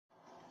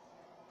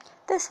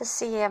This is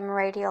CM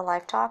Radio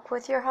Live Talk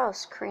with your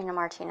host, Karina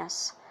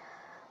Martinez.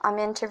 I'm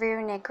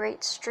interviewing a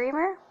great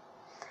streamer,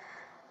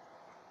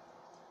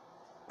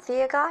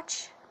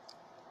 Thiagoch.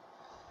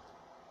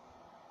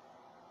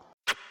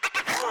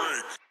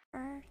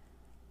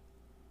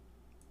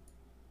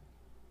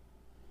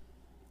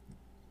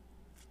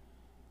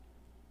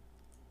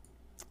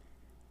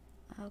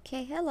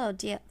 Okay, hello,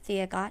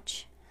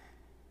 Thiagoch.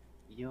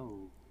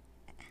 Yo,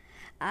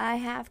 I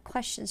have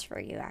questions for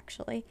you,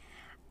 actually.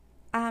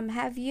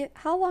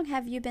 How long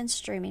have you been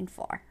streaming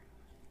for?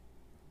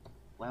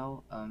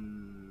 well,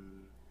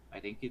 I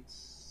think it's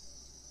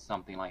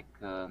something like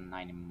 9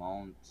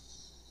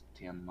 months,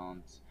 10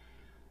 months.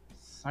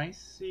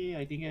 Since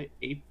I think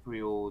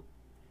April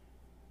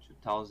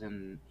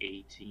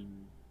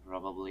 2018,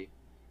 probably.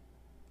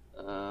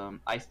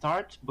 I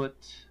start, but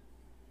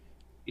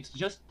it's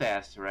just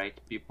test, right?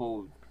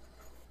 People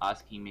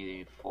asking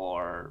me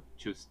for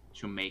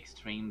to make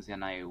streams,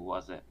 and I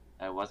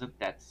wasn't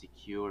that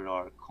secure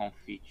or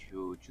comfy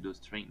to do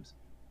streams,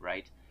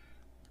 right?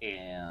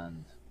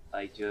 And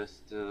I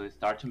just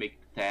start to make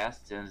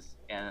tests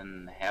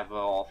and have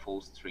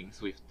awful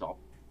strings with top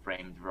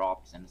frame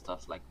drops and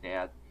stuff like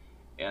that.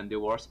 And the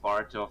worst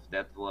part of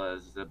that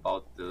was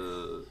about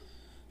the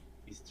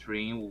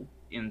string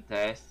in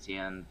tests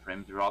and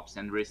frame drops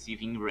and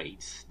receiving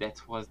rates.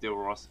 That was the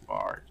worst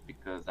part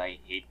because I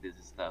hate this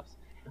stuff.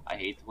 I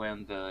hate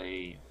when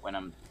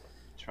I'm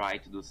trying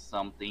to do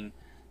something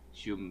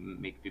to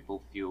make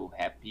people feel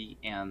happy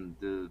and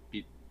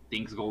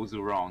things goes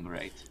wrong,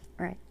 right?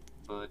 Right.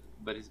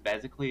 But it's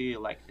basically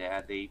like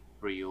that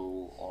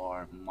April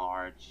or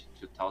March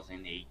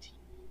 2018,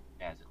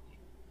 basically.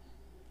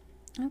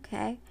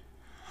 Okay.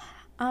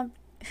 Um,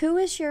 who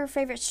is your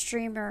favorite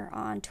streamer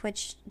on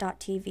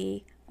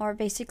Twitch.tv, or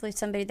basically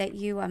somebody that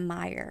you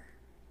admire?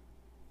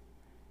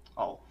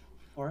 Oh,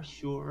 for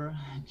sure,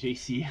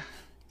 JC,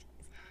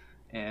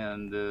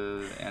 and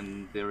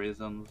the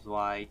reasons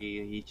why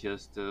he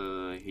just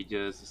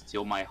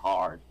stole my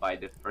heart by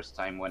the first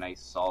time when I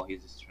saw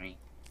his stream.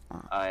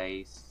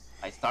 Uh,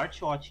 I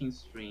start watching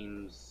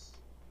streams.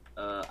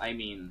 I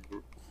mean,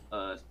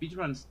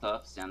 speedrun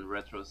stuffs and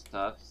retro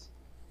stuffs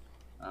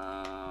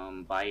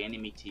by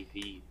Enemy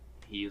TV.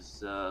 He's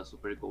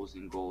Super Ghost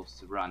and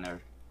Ghost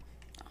runner,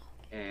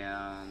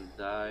 and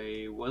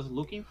I was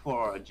looking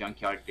for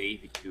Junkyard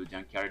Davey too.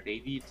 Junkyard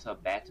Davey, it's a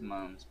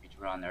Batman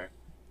speedrunner,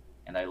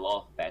 and I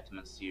love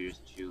Batman series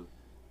too.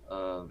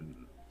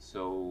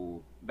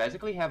 So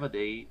basically, have a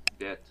day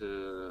that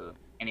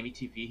Enemy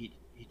TV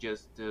he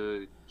just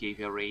gave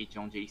a rage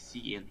on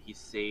JC, and he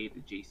said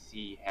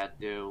JC had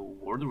the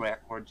world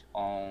record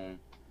on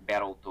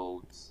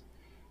Battletoads,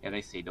 and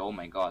I said, oh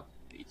my god,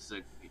 it's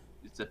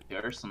a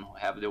person who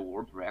have the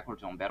world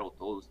record on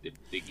Battletoads,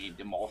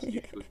 the most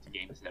difficult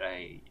games that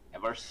I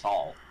ever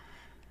saw.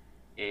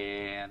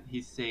 And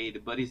he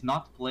said, but he's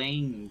not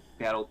playing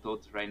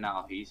Battletoads right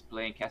now. He's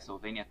playing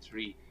Castlevania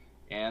 3.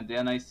 And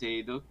then I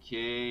said,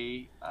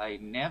 okay, I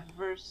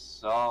never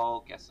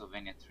saw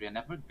Castlevania 3. I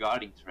never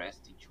got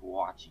interested to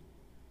watching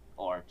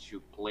or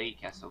to play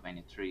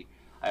Castlevania 3.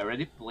 I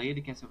already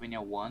played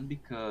Castlevania 1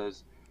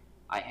 because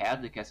I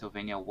had the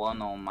Castlevania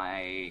 1 on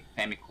my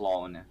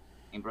Famiclone.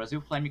 In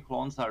Brazil,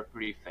 Famiclones are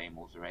pretty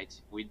famous, right?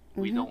 We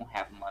mm-hmm. don't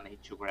have money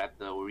to grab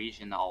the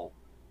original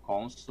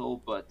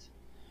console, but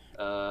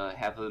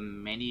have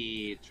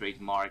many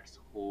trademarks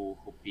who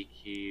pick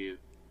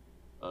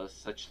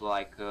such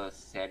like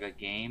Sega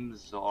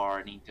games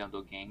or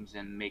Nintendo games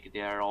and make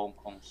their own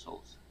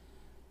consoles.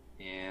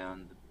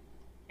 And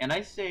and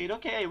I said,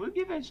 okay, we'll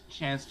give a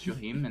chance to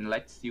him and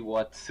let's see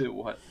what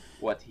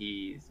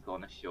he's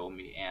gonna show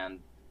me. And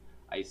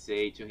I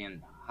say to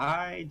him,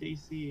 "Hi,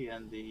 JC,"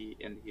 and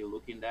he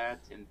looking that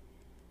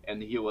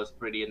and he was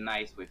pretty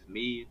nice with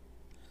me.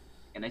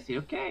 And I say,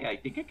 okay, I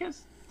think I can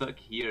stuck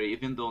here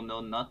even though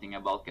know nothing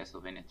about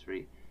Castlevania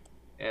 3.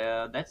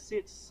 That's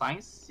it.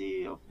 Science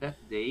of that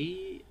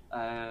day,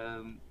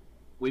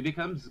 we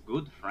becomes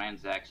good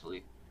friends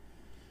actually,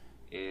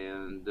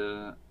 and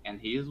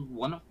he is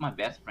one of my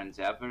best friends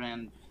ever,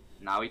 and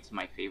now it's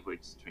my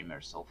favorite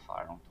streamer so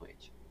far on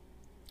Twitch.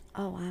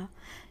 Oh, wow.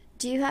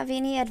 Do you have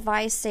any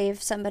advice, say,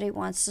 if somebody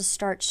wants to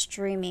start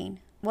streaming?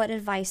 What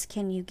advice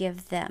can you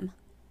give them?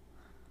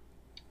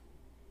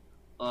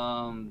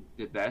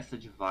 The best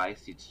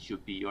advice is to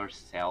be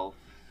yourself.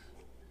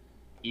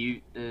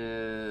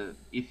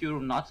 If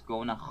you're not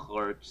gonna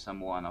hurt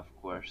someone, of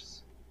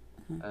course,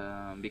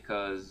 Mhm.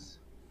 because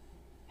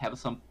have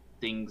some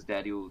things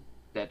that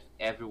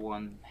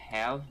everyone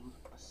have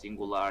a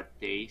singular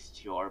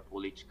taste, your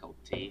political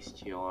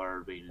taste,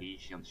 your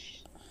religion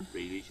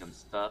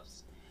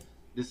stuffs.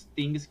 These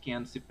things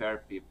can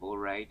separate people,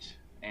 right?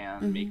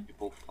 And Mm-hmm. make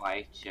people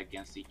fight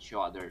against each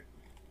other.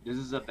 This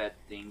is a bad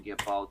thing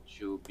about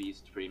to be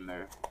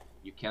streamer.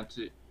 You can't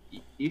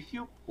if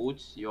you put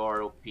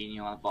your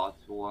opinion about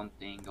one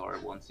thing or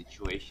one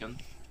situation,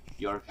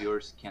 your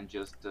viewers can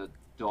just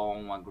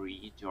don't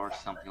agree or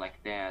something like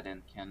that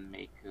and can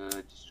make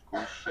a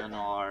discussion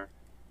or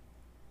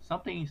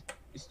something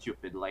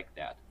stupid like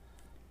that.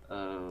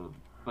 Uh,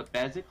 but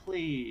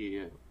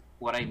basically,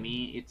 what I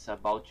mean, it's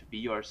about to be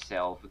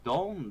yourself.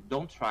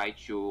 Don't try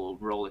to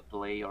role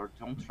play, or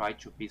don't try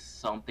to be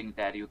something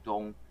that you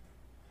don't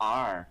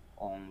are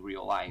on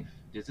real life.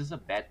 This is a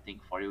bad thing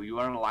for you. You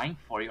are lying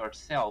for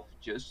yourself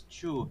just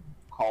to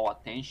call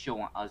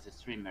attention as a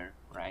streamer,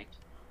 right?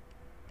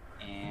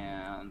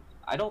 And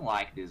I don't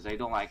like this. I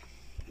don't like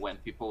when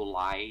people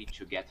lie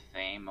to get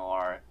fame,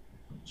 or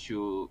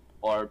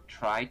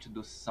try to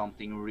do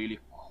something really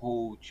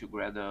cool to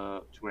grab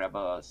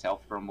a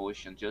self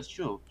promotion just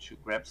to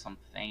grab some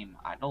fame.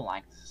 I don't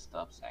like this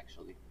stuff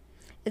actually.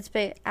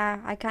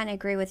 I kind of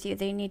agree with you.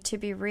 They need to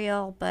be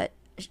real, but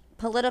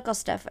political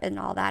stuff and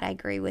all that, I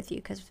agree with you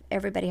because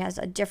everybody has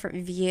a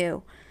different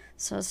view.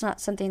 So it's not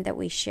something that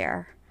we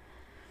share.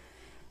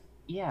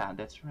 Yeah,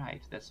 that's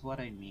right. That's what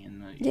I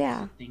mean. It's a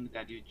Yeah. thing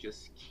that you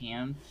just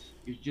can't.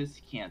 You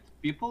just can't.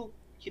 People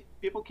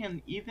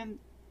can even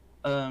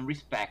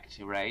respect,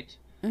 right?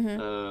 Mm-hmm.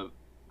 Uh,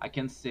 I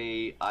can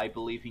say I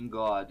believe in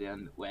God,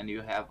 and when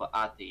you have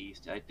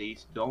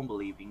atheists don't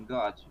believe in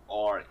God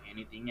or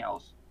anything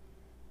else,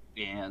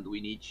 and we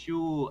need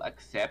to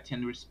accept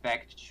and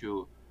respect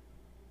to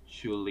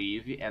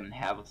live and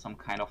have some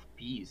kind of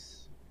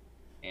peace.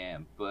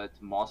 And but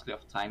mostly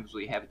of times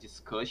we have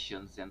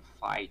discussions and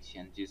fights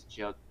and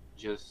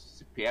just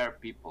spare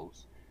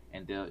peoples,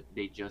 and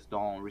they just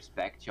don't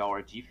respect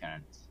our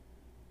difference,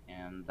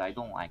 and I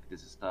don't like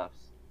this stuff.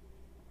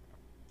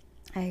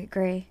 I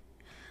agree.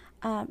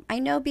 I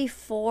know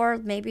before,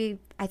 maybe,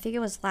 I think it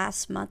was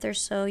last month or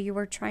so, you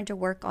were trying to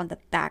work on the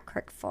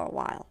backcrack for a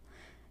while.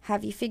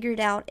 Have you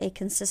figured out a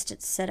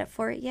consistent setup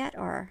for it yet,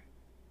 or?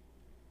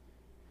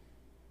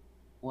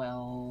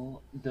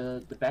 Well,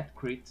 the back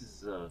crit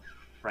is a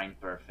frame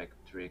perfect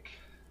trick,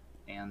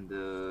 and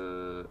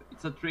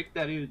it's a trick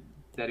that you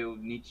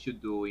need to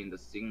do in the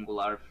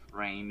singular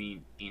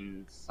framing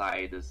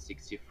inside the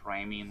 60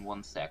 frame in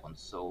 1 second.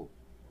 So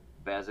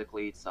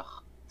basically, it's a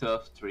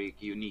tough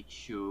trick. You need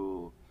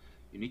to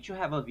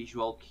have a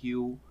visual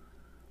cue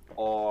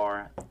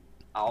or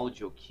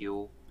audio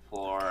cue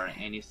for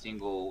Okay. any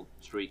single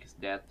tricks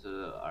that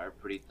are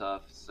pretty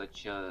tough,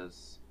 such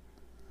as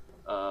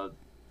uh,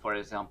 for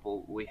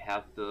example, we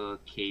have the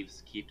cave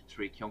skip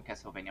trick on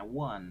Castlevania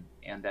 1,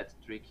 and that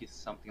trick is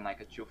something like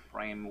a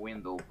two-frame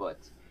window,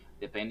 but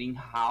depending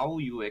how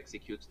you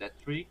execute that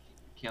trick,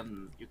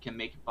 you can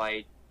make it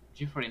by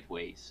different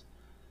ways.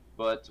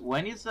 But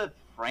when it's a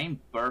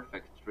frame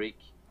perfect trick,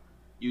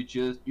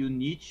 you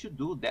need to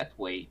do that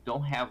way.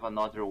 Don't have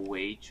another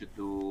way to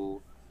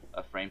do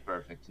a frame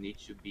perfect. You need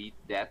to be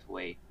that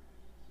way.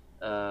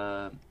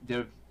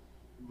 The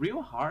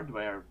real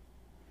hardware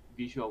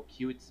visual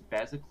cue, it's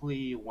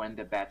basically when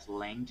the bat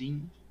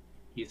landing,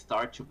 he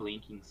starts to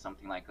blinking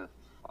something like a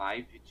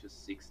 5 to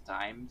 6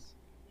 times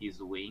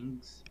his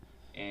wings,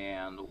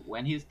 and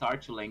when he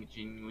starts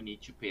landing, you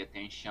need to pay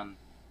attention.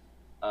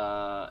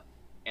 Uh,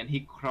 and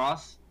he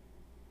crossed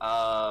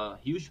a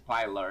huge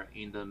pillar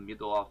in the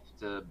middle of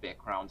the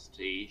background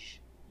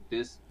stage.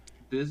 This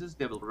this is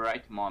the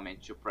right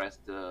moment to press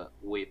the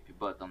whip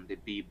button, the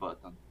B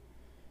button,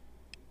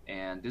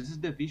 and this is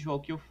the visual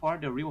cue for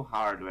the real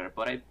hardware,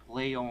 but I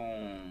play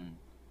on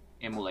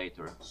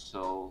emulator,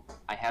 so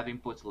I have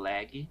input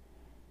lag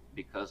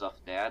because of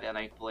that, and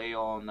I play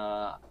on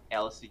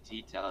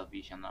LCD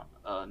television,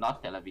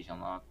 not television,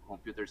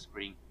 computer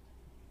screen,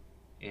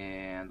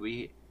 and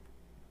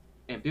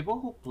people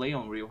who play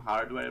on real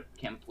hardware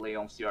can play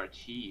on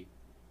CRT,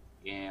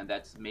 and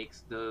that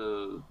makes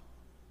the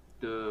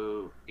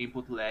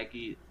input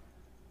lag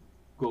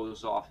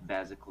goes off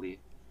basically.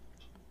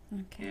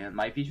 Okay. And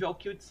my visual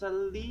cue it's a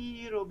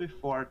little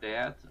before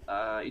that.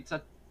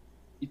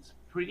 It's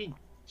pretty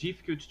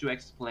difficult to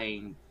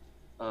explain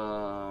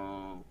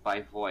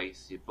by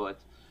voice,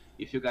 but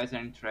if you guys are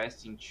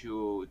interested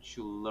to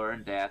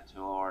learn that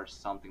or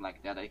something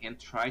like that, I can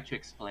try to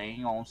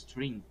explain on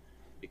stream,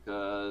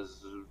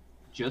 because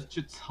just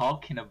to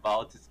talking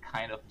about is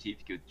kind of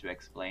difficult to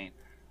explain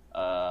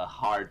a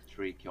hard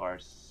trick or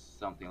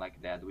something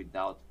like that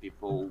without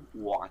people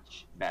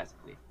watch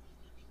basically.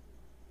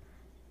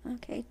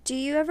 Okay. Do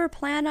you ever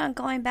plan on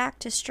going back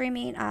to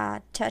streaming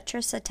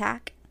Tetris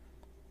Attack?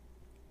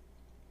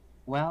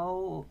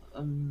 Well,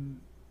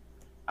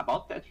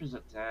 about Tetris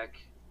Attack,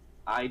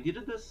 I did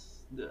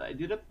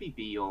a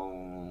PB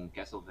on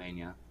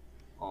Castlevania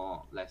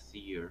last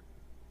year,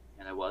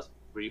 and I was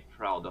pretty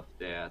proud of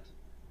that.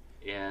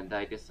 And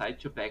I decided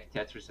to back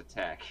Tetris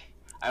Attack.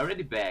 I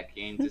already back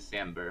in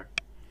December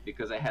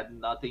because I had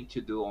nothing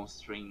to do on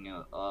stream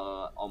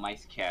on my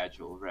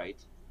schedule, right?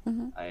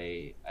 Mm-hmm.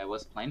 I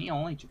was planning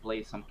only to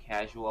play some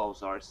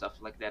casuals or stuff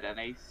like that, and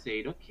I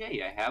said,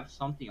 okay, I have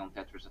something on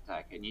Tetris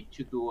Attack. I need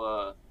to do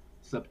a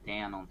sub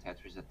 10 on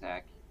Tetris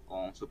Attack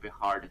on super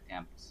hard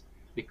attempts,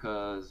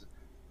 because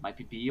my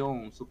PP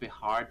on super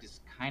hard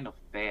is kind of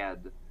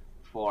bad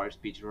for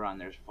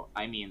speedrunners.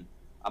 I mean,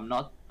 I'm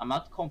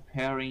not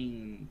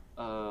comparing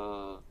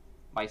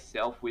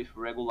myself with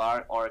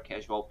regular or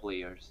casual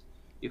players.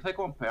 If I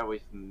compare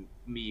with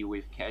me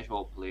with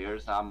casual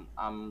players, I'm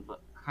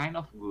kind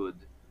of good,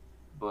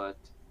 but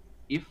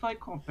if I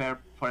compare,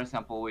 for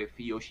example, with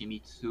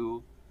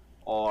Yoshimitsu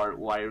or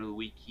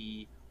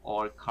Waluigi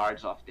or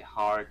Cards of the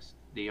Heart,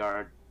 they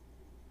are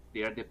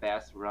the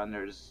best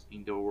runners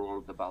in the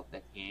world about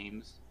that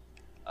games.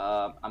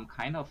 I'm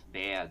kind of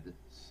bad,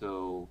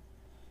 so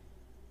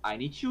I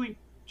need to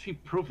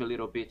improve a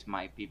little bit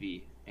my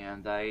PB.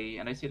 And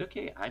I said,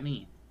 okay, I'm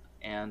in.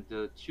 And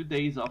 2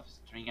 days of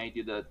string, I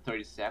did a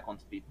 30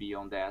 seconds PB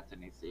on that,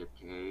 and I say,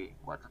 okay,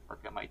 what the fuck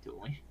am I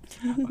doing?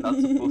 I'm not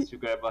supposed to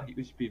grab a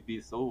huge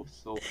PB so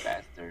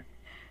faster.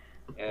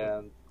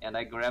 And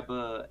I grab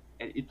a.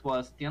 It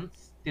was 10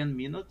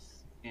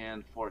 minutes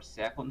and 4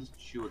 seconds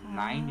to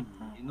 9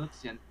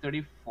 minutes and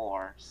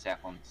 34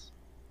 seconds.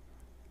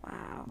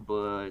 Wow.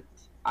 But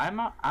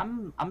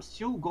I'm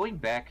still going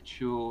back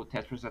to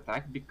Tetris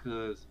Attack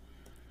because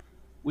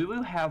we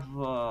will have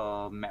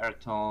a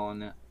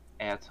marathon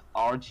at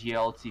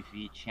RGL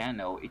TV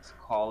channel. It's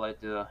called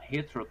the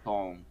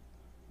Retroton,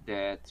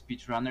 that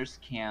speedrunners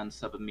can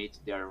submit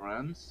their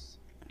runs.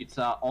 It's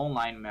an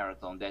online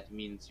marathon. That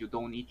means you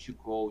don't need to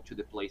go to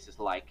the places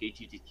like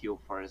HTTQ,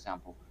 for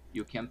example.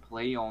 You can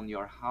play on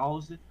your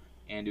house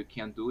and you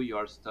can do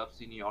your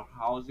stuffs in your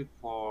house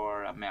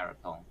for a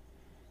marathon.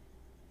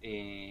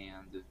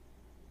 And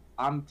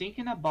I'm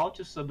thinking about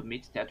to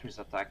submit Tetris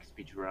Attack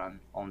speedrun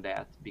on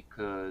that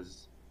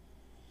because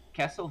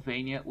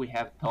Castlevania, we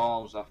have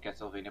tons of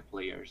Castlevania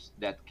players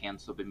that can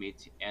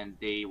submit, and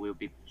they will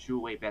be two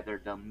way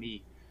better than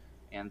me.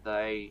 And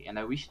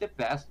I wish the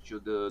best to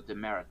the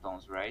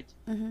marathons, right?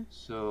 Mm-hmm.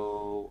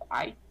 So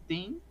I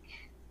think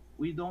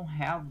we don't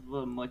have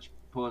much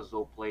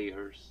puzzle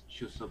players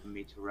to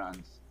submit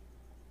runs,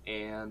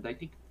 and I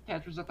think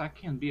Tetris Attack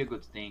can be a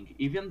good thing.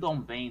 Even though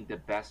being the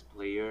best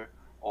player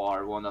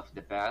or one of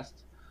the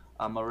best,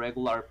 I'm a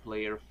regular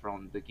player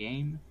from the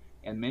game,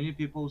 and many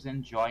people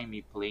enjoy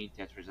me playing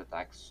Tetris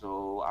Attack.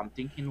 So I'm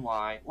thinking,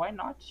 why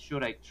not?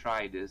 Should I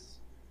try this?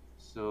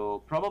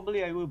 So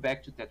probably I will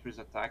back to Tetris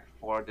Attack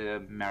for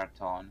the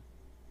marathon.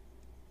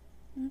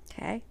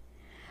 Okay.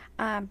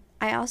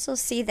 I also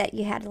see that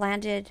you had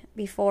landed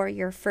before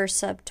your first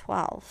sub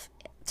 12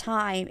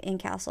 time in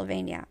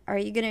Castlevania. Are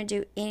you going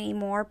to do any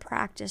more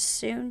practice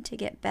soon to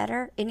get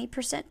better? Any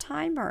percent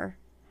time or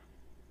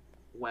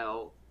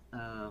Well,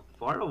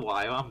 for a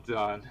while I'm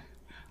done.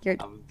 you're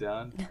I'm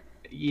done.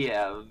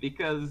 Yeah,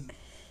 because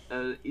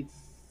it's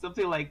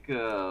something like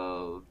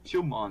 2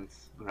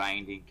 months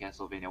grinding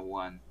Castlevania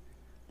 1,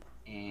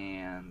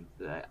 and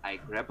I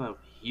grab a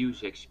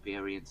huge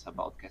experience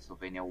about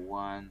Castlevania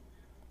 1,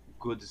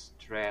 good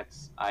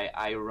strats.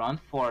 I run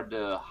for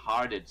the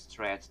hardest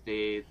strats.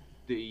 They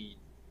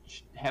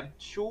have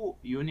two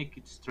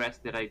unique strats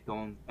that I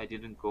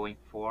didn't go in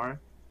for,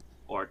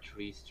 or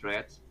three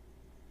strats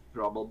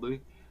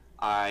probably.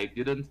 I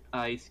didn't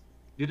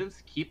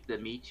skip the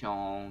meat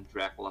on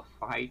Dracula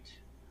fight.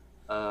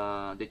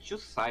 The two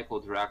cycle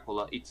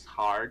Dracula, it's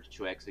hard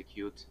to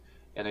execute,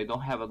 and I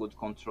don't have a good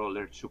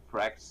controller to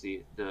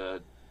practice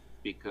the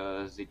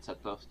because it's a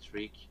tough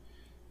trick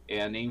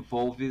and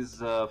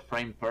involves a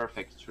frame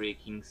perfect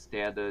trick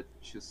instead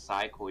to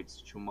cycle. It's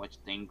too much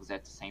things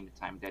at the same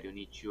time that you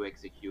need to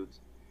execute,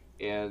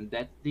 and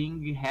that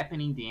thing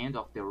happened in the end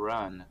of the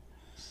run.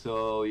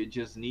 So you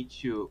just need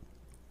to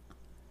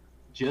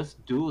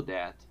just do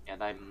that,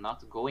 and I'm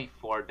not going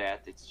for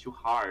that. It's too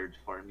hard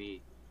for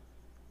me.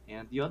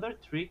 And the other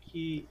trick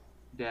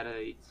that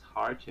it's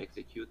hard to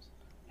execute,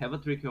 have a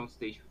trick on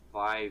stage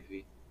 5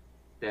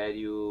 that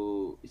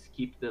you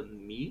skip the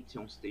meat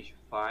on stage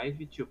 5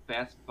 to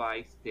pass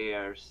by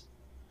stairs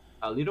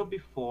a little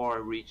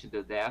before reach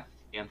the death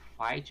and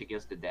fight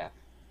against the death.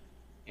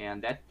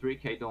 And that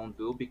trick I don't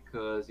do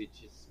because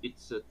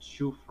it's a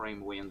 2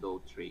 frame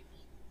window trick.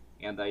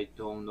 And I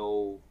don't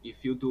know,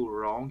 if you do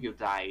wrong you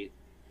die,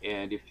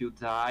 and if you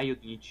die you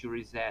need to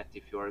reset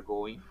if you are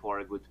going for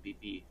a good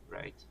PP,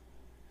 right?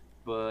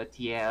 But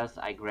yes,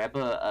 I grab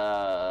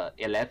a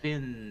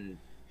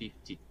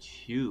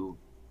 1152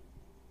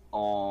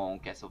 on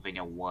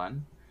Castlevania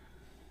 1,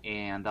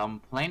 and I'm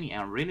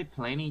really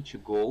planning to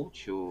go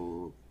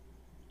to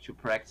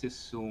practice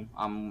soon.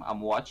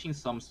 I'm watching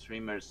some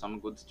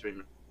good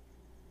streamers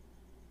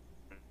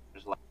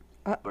like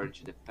uh, Burn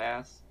to the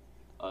Pass,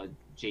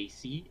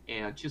 JC,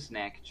 and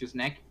Chusnack.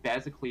 Chusnack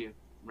basically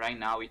right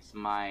now it's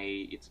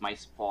my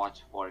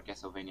spot for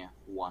Castlevania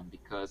 1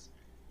 because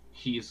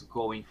he's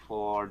going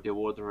for the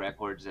world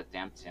records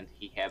attempts and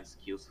he has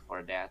skills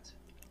for that.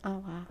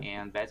 oh wow.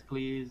 And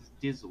basically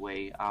this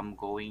way I'm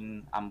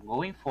going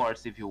for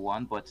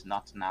CV1, but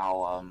not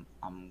now.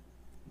 I'm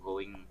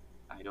going,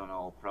 I don't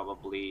know,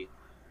 probably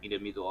in the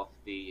middle of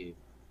the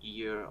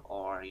year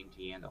or in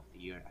the end of the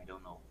year, I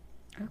don't know,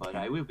 but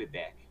I Okay. will be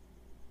back.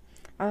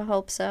 I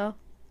hope so.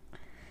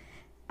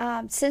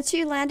 Since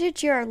you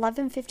landed your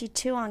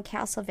 1152 on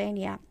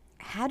Castlevania,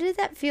 how did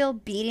that feel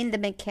beating the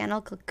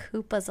mechanical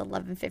Koopa's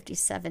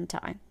 1157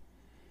 time?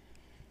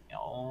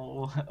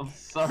 Oh, I'm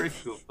sorry,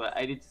 but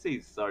I did say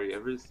sorry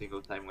every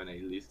single time when I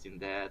listen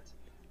that.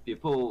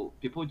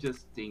 people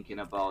just thinking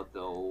about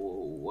the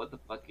what the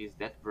fuck is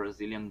that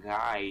Brazilian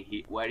guy?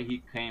 Where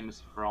he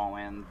comes from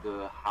and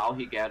how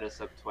he got a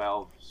sub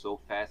 12 so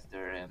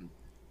faster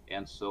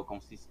and so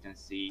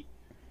consistency.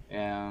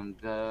 And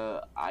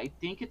I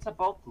think it's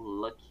about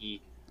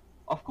lucky.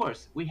 Of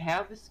course, we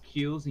have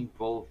skills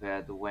involved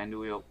when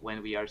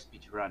we are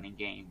speedrunning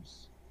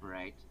games,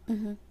 right?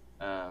 Hmm.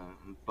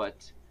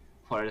 But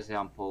for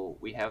example,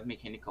 we have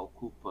Mechanical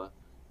Koopa,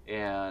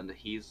 and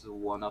he's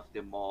one of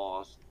the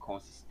most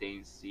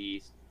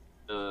consistency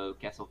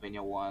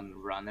Castlevania 1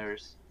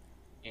 runners.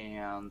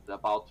 And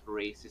about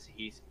races,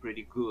 he's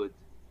pretty good.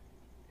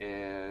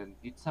 And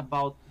it's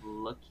about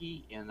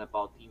lucky and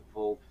about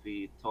involve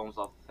the tons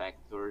of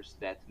factors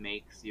that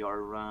makes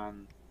your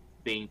run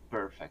being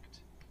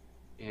perfect.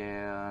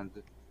 And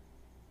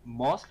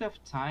most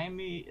of time,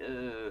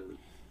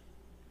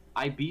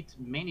 I beat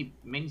many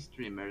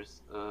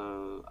streamers.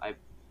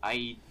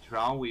 I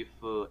draw with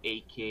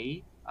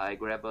AK. I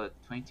grab a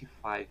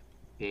 25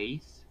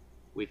 pace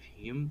with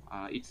him.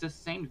 It's the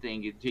same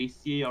thing.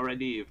 JC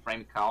already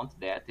frame count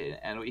that,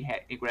 and we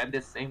grabbed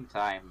the same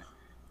time.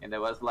 And I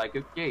was like,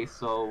 okay,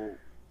 so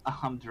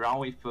I'm drawn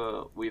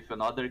with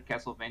another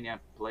Castlevania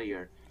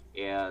player,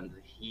 and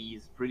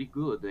he's pretty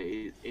good.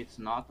 It's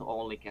not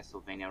only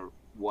Castlevania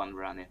one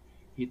runner.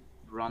 He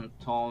run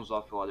tons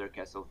of other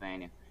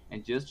Castlevania,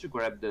 and just to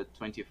grab the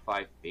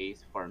 25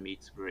 pace for me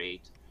it's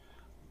great.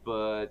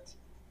 But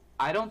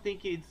I don't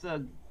think it's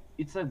a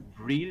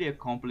really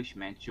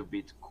accomplishment to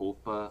beat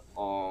Copa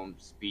on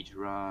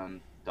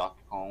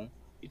speedrun.com.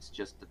 It's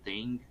just a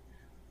thing.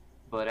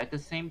 But at the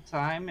same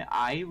time,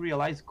 I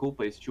realize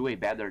Copa is way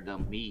better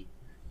than me.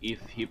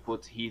 If he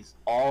puts his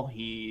all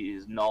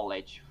his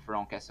knowledge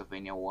from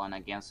Castlevania 1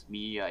 against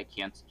me, I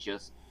can't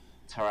just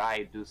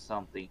try do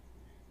something.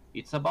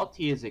 It's about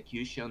the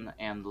execution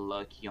and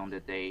lucky on the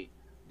day.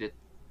 The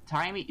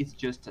time is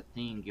just a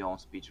thing on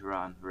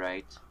speedrun,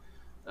 right?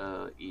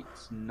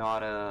 It's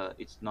not a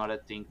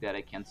thing that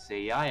I can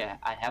say I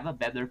have a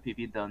better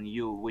PV than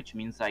you, which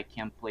means I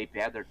can play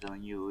better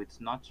than you. It's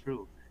not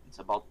true. It's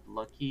about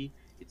lucky.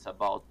 It's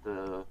about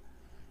the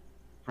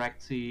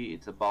practice.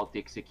 It's about the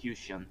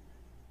execution,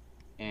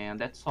 and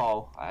that's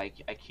all. I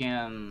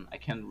can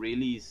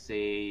really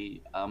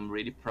say I'm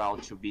really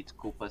proud to beat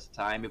Koopa's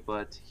time,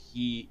 but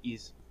he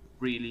is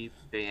really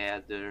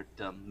better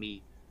than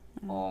me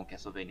on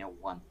Castlevania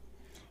 1.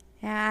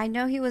 Yeah, I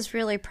know he was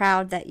really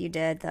proud that you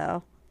did,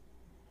 though.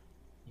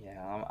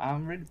 Yeah,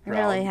 I'm really I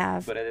really proud,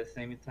 have. but at the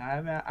same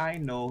time, I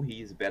know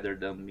he's better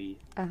than me.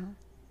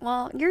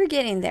 Well, you're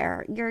getting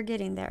there. You're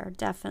getting there.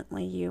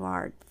 Definitely, you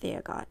are,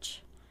 Thiagoch.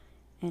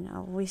 You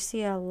know, we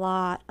see a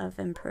lot of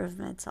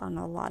improvements on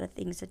a lot of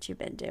things that you've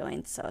been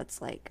doing. So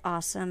it's like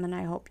awesome, and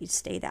I hope you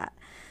stay that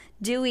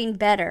doing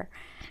better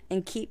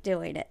and keep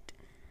doing it.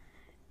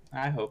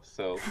 I hope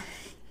so.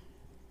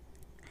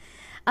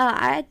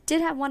 I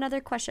did have one other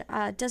question.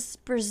 Does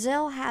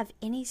Brazil have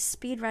any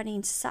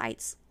speedrunning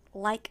sites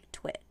like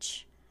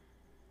Twitch?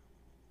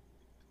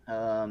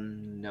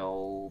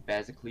 No,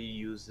 basically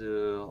use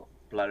a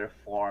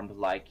platform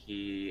like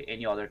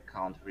any other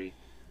country.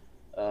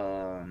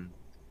 Um,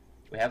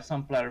 we have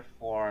some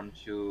platform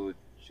to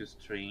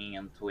stream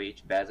and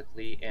Twitch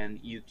basically and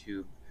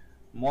YouTube.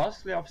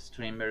 Mostly of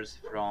streamers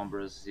from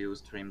Brazil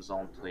streams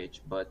on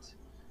Twitch, but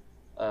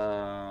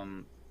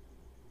um,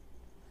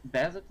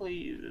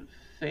 basically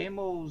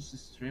famous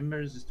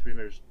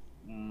streamers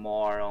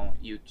more on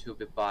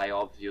YouTube by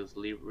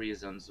obviously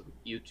reasons.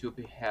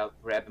 YouTube have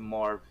grab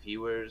more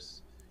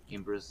viewers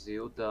in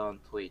Brazil than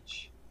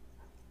Twitch.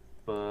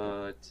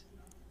 But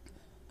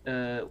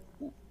uh,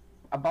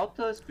 about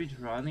the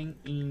speedrunning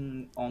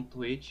in on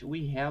Twitch,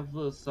 we have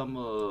some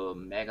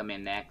Mega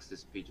Man X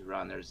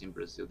speedrunners in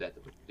Brazil that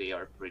they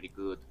are pretty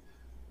good.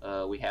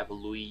 We have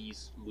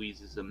Luis.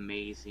 Luis is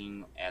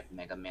amazing at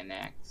Mega Man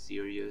X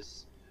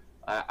series.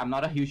 I'm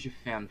not a huge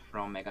fan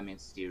from Mega Man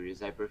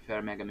series. I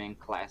prefer Mega Man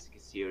Classic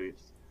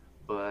series,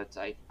 but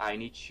I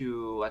need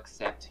to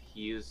accept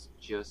he is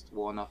just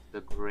one of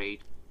the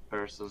great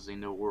persons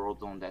in the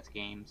world on that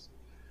games.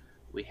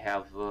 We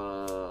have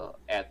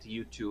at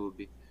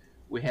YouTube,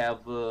 we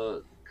have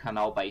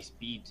Canal by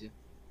Speed.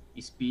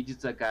 Speed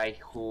is a guy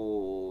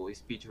who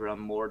speedrun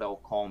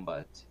Mortal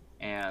Kombat,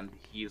 and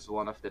he's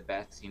one of the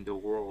best in the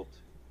world,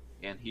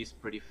 and he's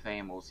pretty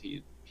famous.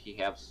 He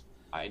has,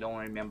 I don't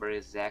remember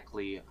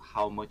exactly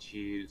how much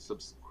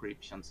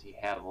subscriptions he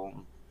have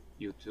on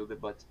YouTube,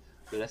 but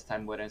the last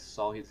time when I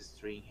saw his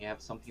stream, he have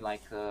something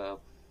like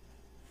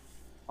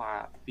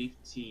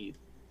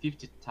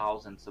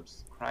 50,000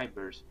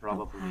 subscribers Oh,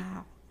 probably.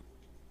 wow.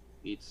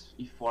 It's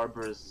for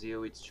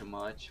Brazil, it's too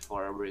much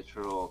for a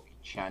retro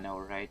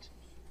channel, right?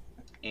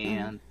 Mm.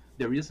 And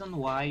the reason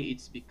why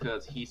it's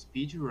because he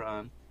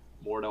speedrun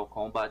Mortal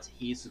Kombat.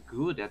 He's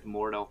good at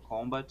Mortal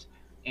Kombat,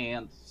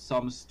 and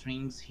some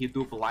streams he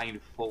do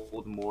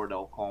blindfold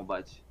Mortal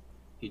Kombat.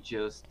 He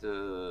just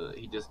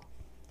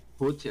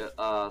put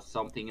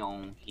something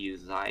on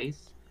his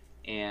eyes,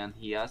 and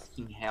he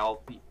asking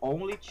help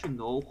only to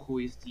know who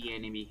is the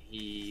enemy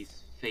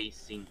he's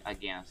facing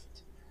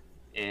against.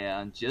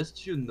 And just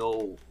to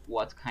know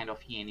what kind of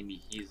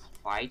enemy he's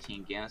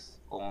fighting against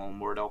on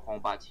Mortal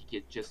Kombat,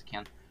 just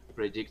can't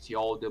predict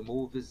all the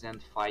moves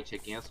and fight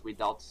against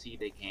without see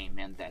the game,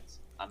 and that's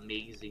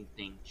amazing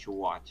thing to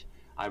watch.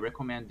 I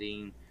recommend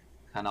in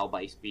Canal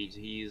by Speed.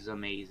 He is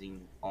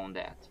amazing on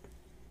that.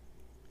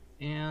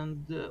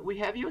 And we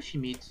have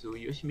Yoshimitsu.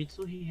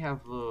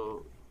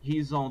 Yoshimitsu,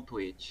 he's on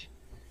Twitch.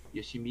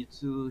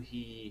 Yoshimitsu,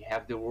 he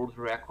have the world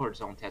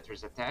records on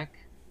Tetris Attack.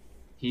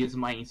 He is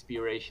my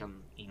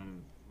inspiration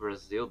in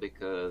Brazil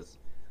because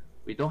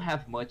we don't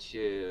have much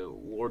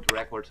world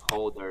record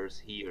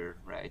holders here,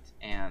 right?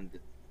 And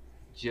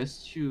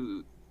just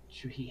to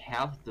he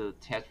have the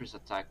Tetris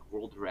Attack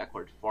world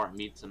record, for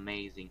me it's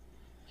amazing.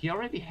 He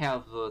already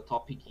have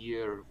Top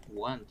Gear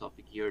 1, Top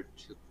Gear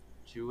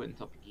 2, and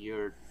Top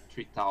Gear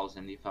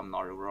 3000 if I'm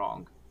not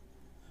wrong.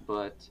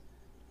 But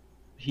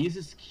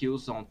his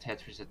skills on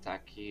Tetris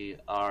Attack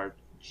are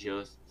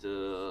just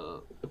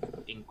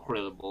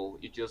incredible.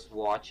 You just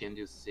watch and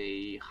you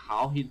say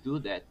how he do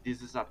that.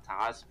 This is a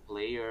task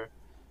player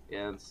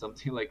and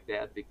something like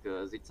that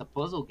because it's a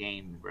puzzle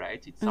game,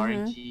 right? It's Mm-hmm.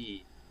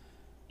 RNG.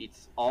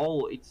 It's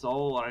all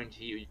RNG.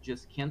 You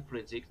just can't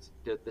predict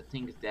the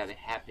things that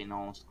happen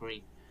on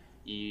screen.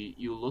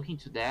 You look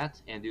into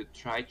that and you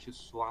try to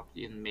swap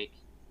and make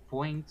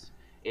points,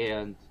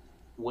 and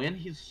when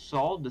he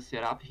saw the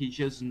setup, he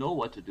just know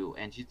what to do,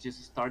 and he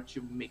just start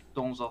to make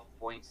tons of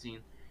points in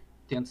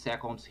 10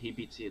 seconds. He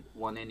beats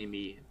one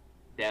enemy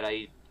that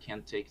I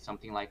can take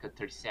something like a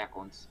 30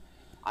 seconds.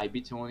 I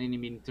beat one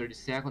enemy in 30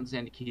 seconds,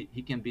 and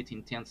he can beat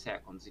in 10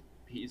 seconds.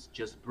 He's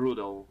just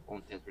brutal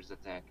on Tetris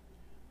Attack,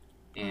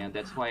 Oh and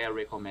that's why I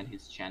recommend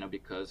his channel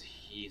because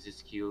his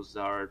skills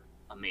are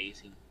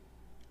amazing.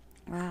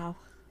 wow.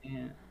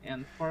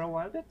 And for a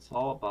while, that's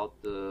all about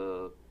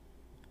the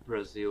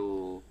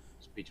Brazil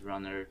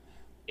speedrunner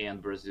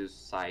and Brazil's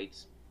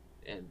sites,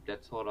 and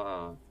that's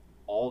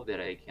all that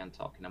I can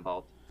talking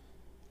about.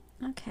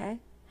 Wow. Okay.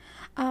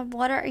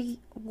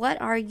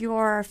 What are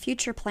your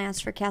future plans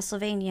for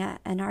Castlevania,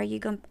 and are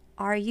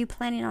you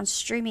planning on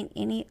streaming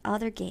any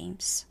other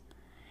games?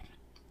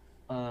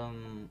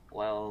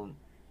 Well,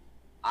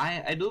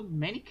 I do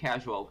many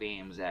casual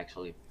games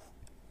actually.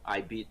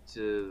 I beat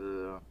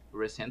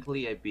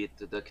recently. I beat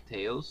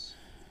Ducktales.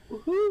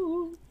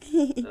 Woohoo!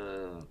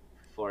 Uh,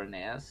 for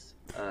NES.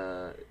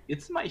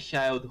 It's my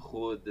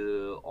childhood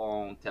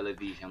on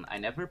television. I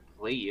never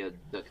played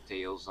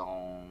Ducktales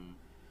on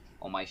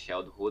my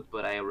childhood,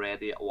 but I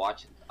already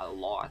watched a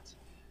lot.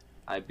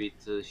 I beat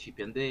Chip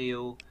and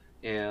Dale,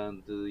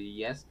 and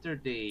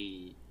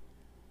yesterday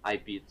I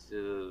beat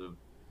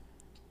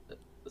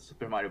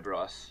Super Mario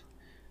Bros.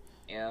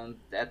 And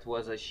that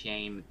was a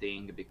shame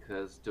thing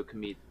because it took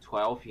me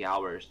 12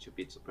 hours to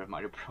beat Super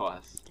Mario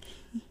Bros.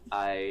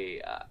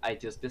 I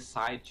just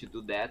decided to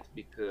do that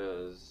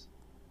because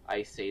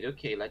I said,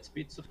 okay, let's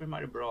beat Super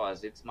Mario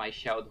Bros. It's my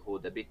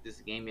childhood. I beat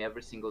this game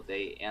every single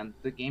day, and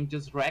the game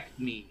just wrecked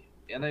me.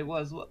 And I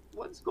was,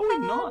 what's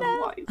going on? Oh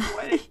Why no.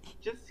 I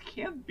just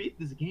can't beat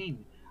this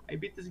game? I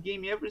beat this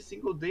game every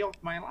single day of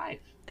my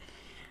life,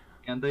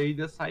 and I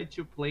decided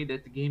to play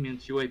that game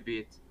until I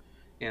beat.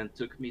 And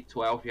took me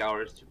 12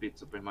 hours to beat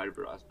Super Mario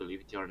Bros.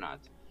 Believe it or not.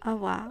 Oh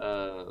wow.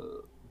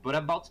 But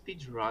about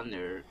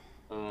speedrunner,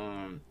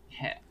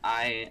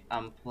 I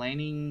am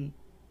planning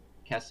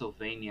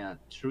Castlevania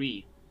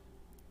 3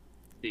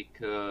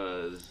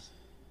 because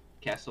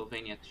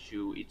Castlevania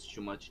 2 it's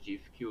too much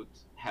difficult,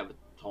 have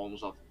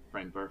tons of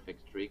frame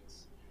perfect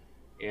tricks,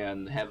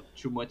 and have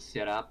too much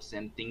setups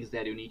and things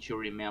that you need to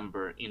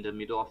remember in the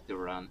middle of the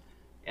run.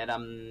 And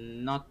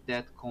I'm not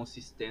that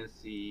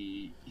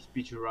consistency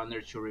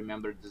speedrunner to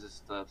remember this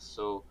stuff,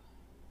 so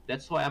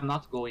that's why I'm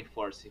not going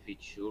for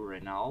CV2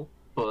 right now,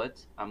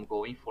 but I'm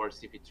going for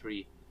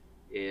CV3.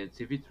 And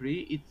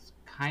CV3 it's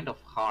kind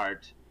of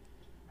hard,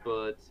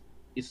 but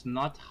it's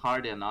not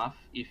hard enough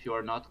if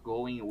you're not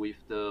going with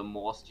the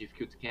most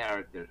difficult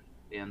character.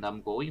 And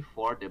I'm going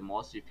for the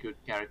most difficult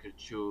character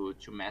to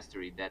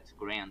mastery. That's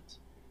Grant.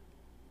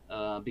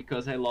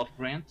 Because I love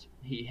Grant.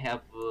 He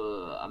have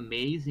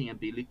amazing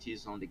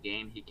abilities on the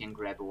game. He can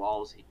grab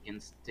walls. He can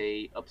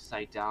stay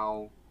upside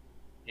down,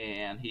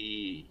 and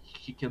he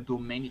can do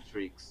many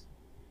tricks.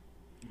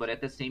 But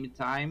at the same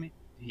time,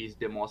 he's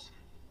the most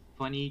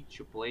funny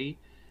to play.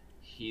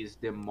 He's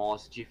the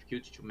most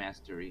difficult to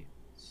mastery.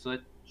 So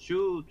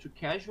to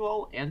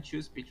casual and to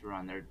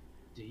speedrunner,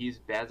 he's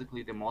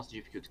basically the most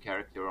difficult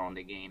character on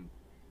the game,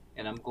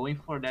 and I'm going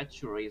for that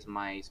to raise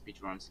my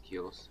speedrun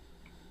skills.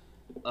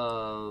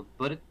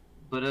 But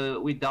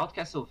without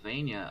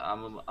Castlevania,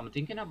 I'm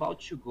thinking about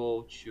to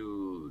go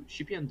to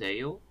Chip and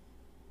Dale,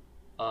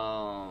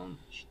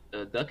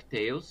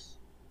 Ducktales,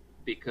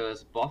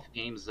 because both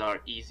games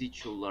are easy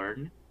to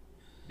learn.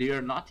 They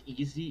are not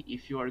easy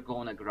if you are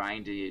gonna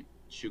grind it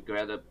to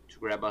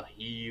grab a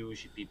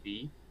huge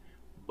PP,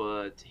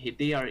 but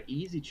they are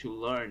easy to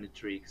learn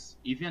tricks.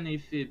 Even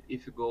if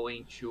you go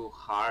into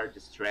hard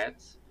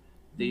strats,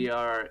 they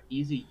are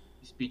easy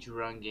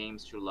speedrun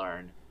games to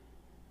learn.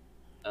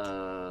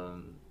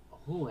 Um,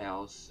 Who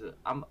else?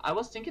 I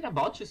was thinking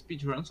about to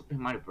speedrun Super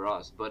Mario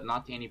Bros, but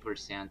not any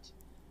percent.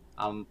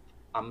 I'm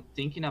I'm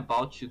thinking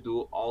about to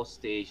do all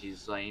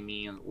stages. I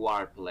mean,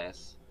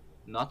 warpless,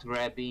 not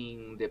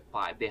grabbing the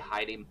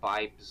hiding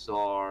pipes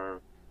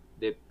or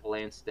the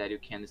plants that you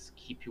can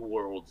skip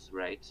worlds,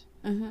 right?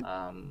 Mm-hmm.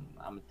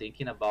 I'm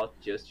thinking about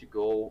just to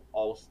go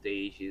all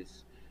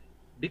stages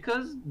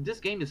because this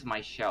game is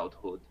my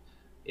childhood,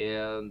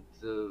 and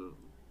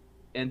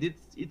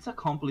it's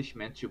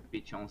accomplishment to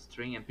pitch on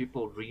stream, and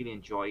people really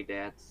enjoy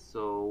that.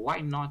 So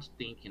why not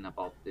thinking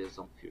about this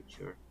on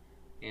future?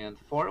 And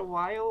for a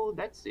while,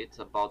 that's it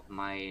about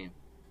my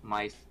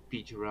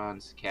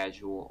speedrun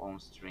schedule on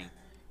stream.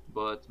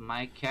 But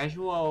my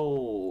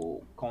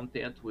casual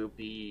content will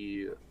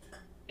be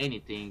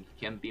anything.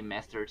 Can be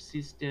Master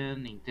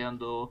System,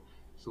 Nintendo,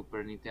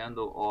 Super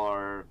Nintendo,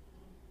 or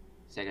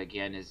Sega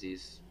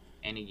Genesis.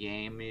 Any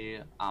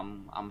game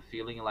I'm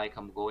feeling like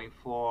I'm going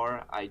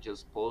for, I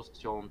just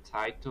post on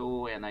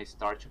title and I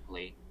start to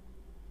play.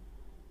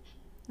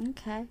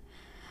 Okay.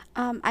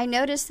 I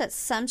noticed that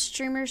some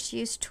streamers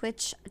use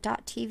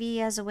Twitch.tv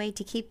as a way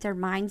to keep their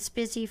minds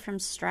busy from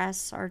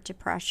stress or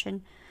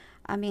depression.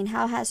 I mean,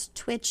 how has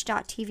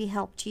Twitch.tv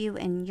helped you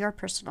in your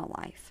personal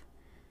life?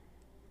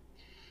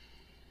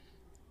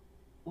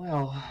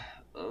 Well,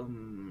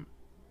 um,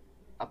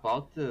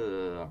 about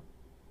the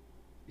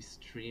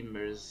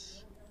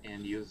streamers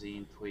and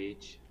using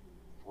Twitch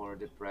for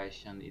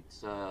depression,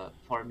 it's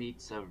for me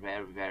it's a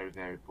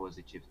very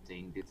positive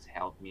thing. It's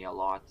helped me a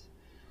lot.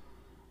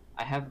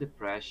 I have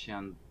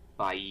depression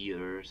by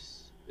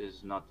years.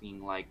 It's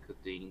nothing like a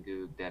thing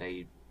that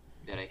I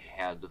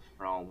had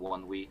from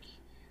 1 week.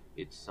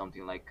 It's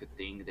something like a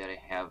thing that I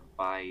have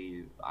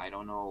by I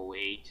don't know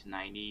 8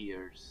 9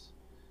 years.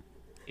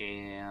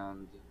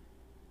 And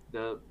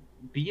the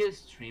be a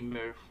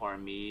streamer for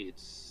me,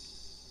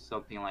 it's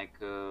something like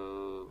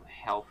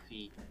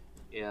healthy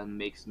and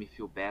makes me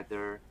feel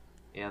better.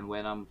 And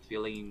when I'm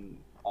feeling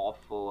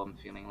awful, I'm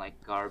feeling like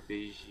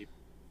garbage,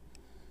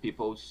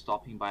 people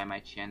stopping by my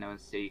channel and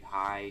say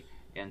hi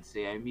and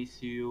say I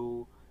miss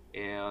you,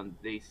 and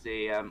they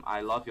say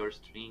I love your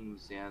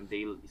streams, and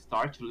they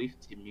start to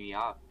lift me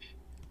up.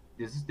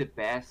 This is the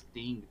best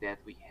thing that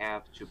we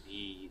have to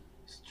be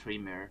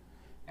streamer,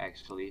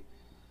 actually.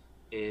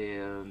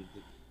 And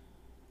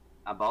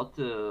about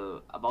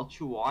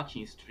you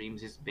watching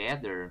streams is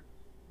better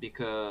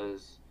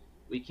because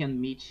we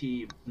can meet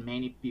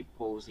many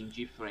peoples in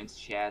different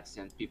chats,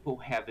 and people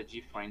have a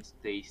different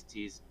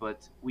tastes,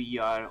 but we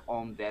are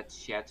on that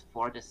chat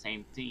for the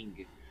same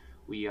thing.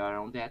 We are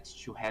on that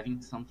to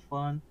having some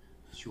fun,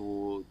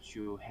 to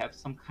have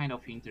some kind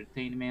of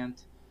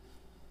entertainment,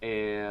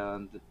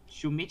 and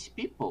to meet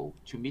people,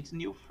 to meet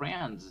new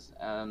friends,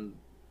 and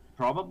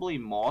probably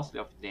most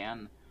of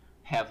them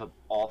have an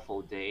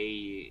awful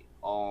day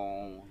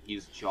on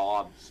his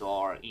jobs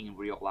or in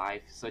real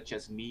life, such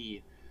as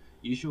me.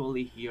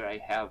 Usually here I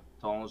have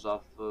tons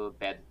of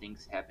bad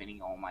things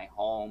happening on my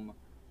home,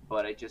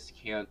 but I just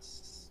can't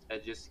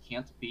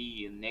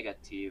be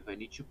negative. I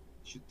need to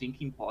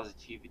think in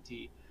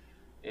positivity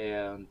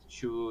and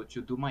to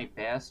do my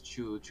best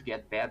to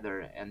get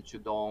better and to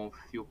don't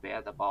feel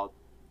bad about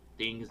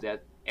things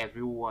that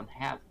everyone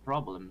have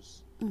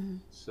problems. Mm-hmm.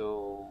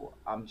 So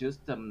I'm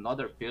just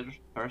another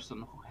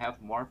person who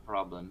have more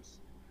problems.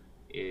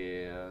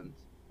 And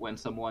when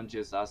someone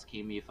just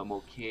asking me if I'm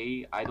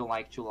okay, I don't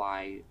like to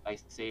lie. I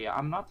say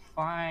I'm not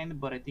fine,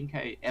 but I think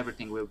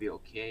everything will be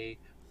okay.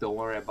 Don't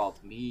worry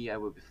about me, I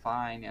will be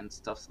fine, and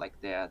stuffs like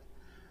that.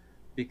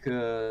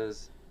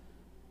 Because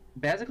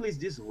basically it's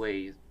this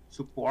way: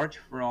 support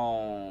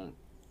from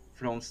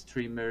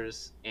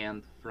streamers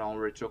and from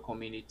retro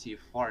community,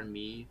 for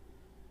me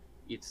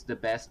it's the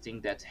best thing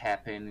that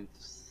happened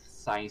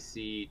since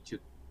to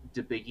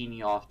the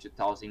beginning of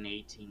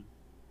 2018.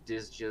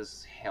 This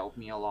just helped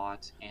me a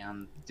lot,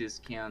 and this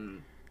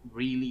can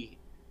really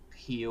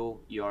heal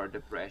your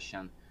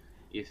depression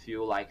if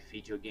you like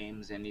video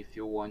games, and if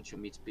you want to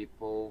meet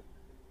people,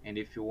 and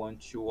if you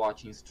want to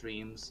watching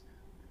streams.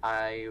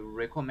 I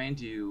recommend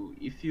you,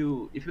 if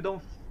you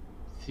don't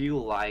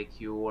feel like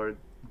you are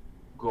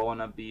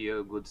gonna be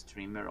a good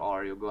streamer,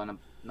 or you're gonna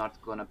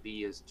not gonna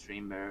be a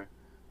streamer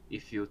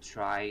if you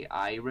try,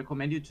 I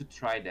recommend you to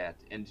try that,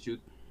 and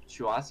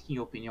to asking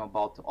your opinion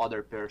about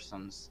other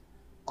persons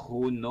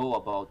who know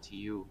about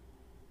you.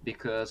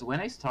 Because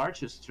when I started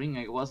to stream,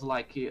 it was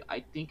like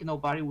I think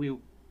nobody will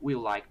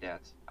like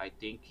that. I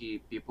think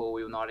people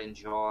will not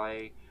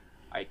enjoy.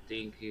 I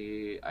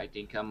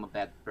think I'm a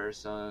bad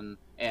person,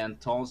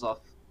 and tons of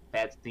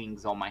bad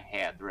things on my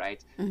head.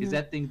 Right? Is Mm-hmm.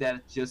 that thing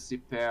that just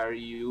prepare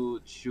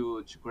you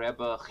to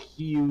grab a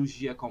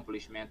huge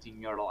accomplishment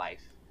in your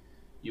life.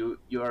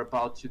 You're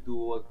about to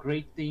do a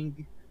great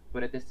thing,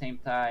 but at the same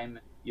time,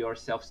 your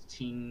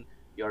self-esteem,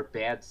 your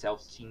bad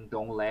self-esteem,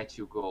 don't let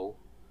you go.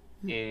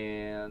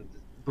 And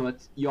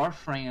but your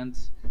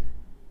friends,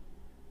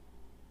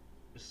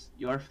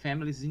 your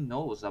families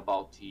knows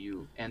about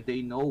you, and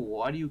they know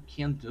what you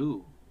can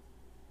do.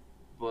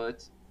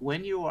 But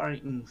when you are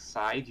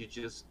inside, you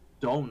just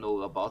don't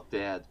know about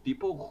that.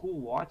 People who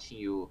watching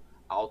you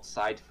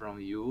outside from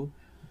you,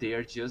 they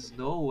are just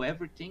know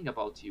everything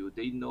about you.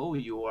 They know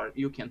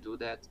you can do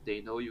that.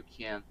 They know you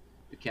can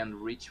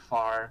reach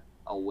far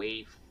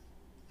away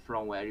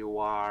from where you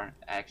are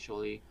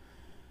actually,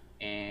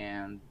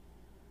 and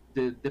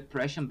the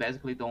depression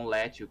basically don't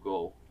let you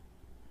go.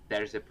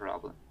 There's a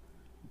problem.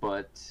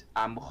 But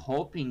I'm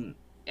hoping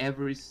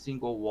every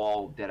single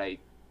wall that I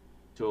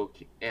took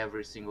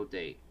every single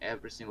day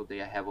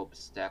I have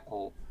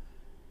obstacle,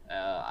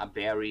 a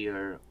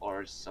barrier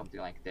or something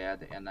like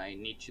that, and I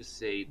need to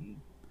say,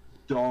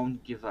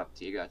 don't give up,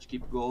 Thiagoch.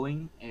 Keep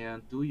going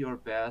and do your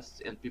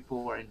best, and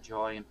people are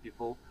enjoying,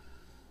 people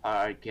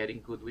are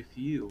getting good with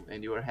you,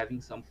 and you are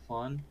having some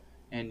fun,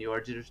 and you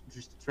are just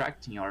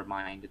distracting your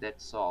mind.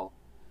 That's all.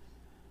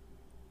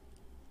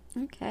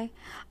 Okay.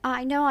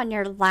 I know on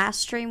your last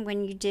stream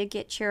when you did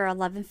get your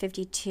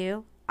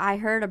 1152, I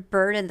heard a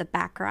bird in the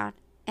background.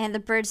 And the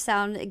bird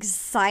sounded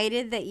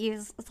excited that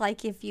you,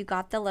 like if you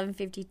got the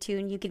 1152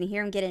 and you can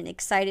hear him getting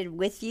excited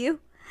with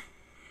you.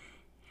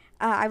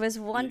 I was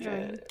Yeah,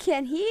 wondering,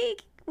 can he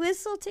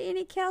whistle to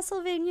any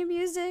Castlevania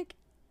music?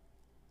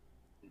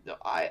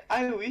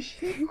 I wish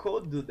he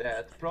could do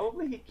that.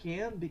 Probably he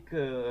can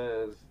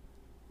because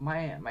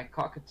my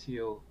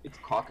cockatiel, it's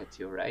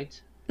cockatiel,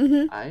 right?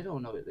 Mm-hmm. I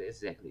don't know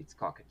exactly. It's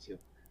cockatiel.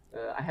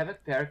 I have a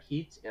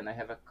parakeet and I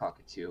have a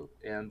cockatiel,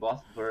 and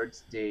both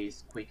birds they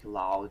squeak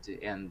loud,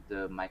 and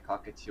my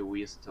cockatiel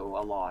whistle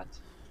a lot.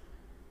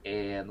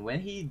 And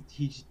when he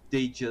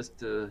they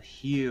just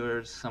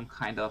hear some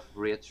kind of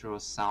retro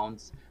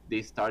sounds,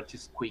 they start to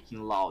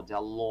squeaking loud a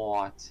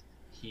lot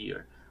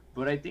here.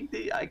 But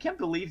I can't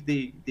believe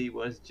they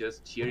was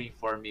just cheering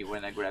for me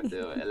when I grabbed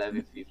the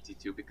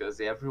 1152,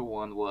 because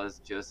everyone was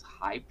just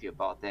hyped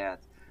about that.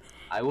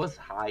 I was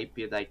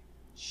hyped. I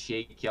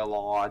shake a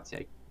lot.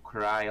 I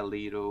cry a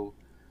little,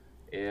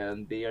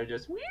 and they are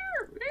just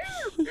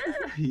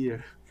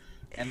here,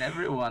 and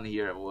everyone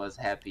here was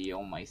happy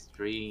on my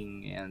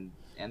string, and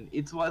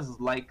it was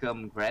like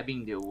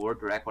grabbing the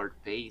world record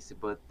pace,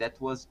 but that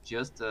was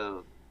just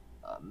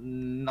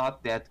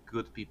not that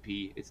good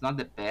PP. It's not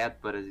the bad,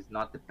 but it's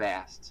not the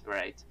best,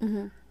 right?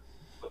 Mm-hmm.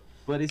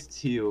 But it's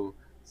still.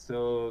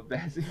 So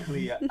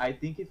basically, I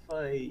think if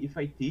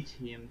I teach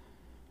him,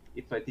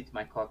 if I teach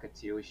my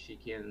cockatiel, she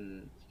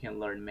can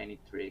learn many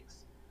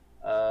tricks.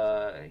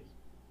 Uh,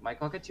 my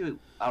cockatiel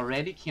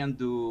already can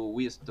do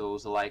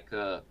whistles like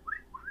Oh,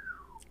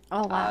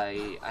 wow.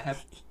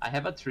 I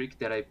have a trick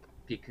that I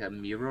pick a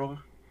mirror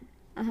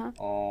Uh-huh.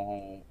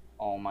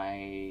 on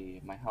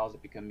my house. I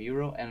pick a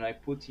mirror and I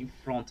put in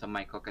front of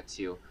my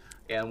cockatiel.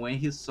 And when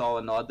he saw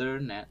another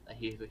net,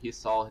 he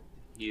saw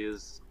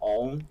his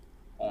own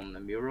on the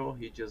mirror.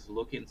 He just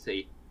look and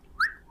say,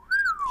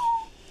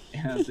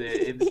 and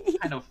it's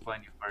kind of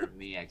funny for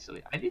me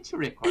actually. I need to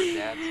record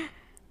that,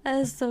 That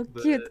is so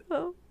but cute,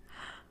 though.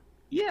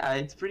 yeah,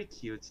 it's pretty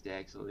cute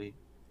actually.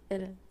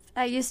 It is.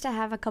 I used to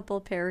have a couple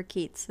of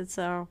parakeets, and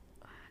so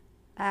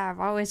I've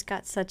always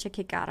got such a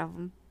kick out of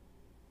them.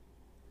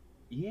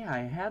 Yeah,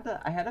 I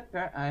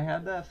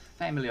had a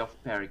family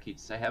of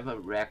parakeets. I have a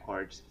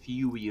record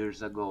few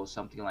years ago,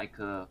 something like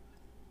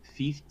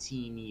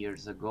 15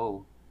 years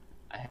ago.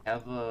 I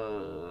have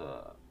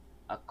a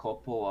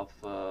couple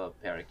of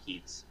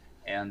parakeets,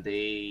 and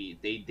they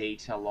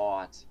date a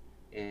lot,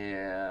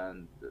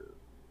 and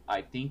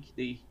I think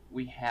they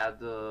we had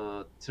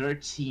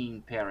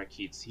 13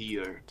 parakeets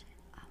here,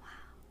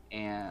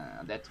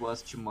 and that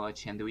was too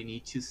much, and we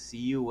need to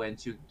seal and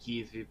to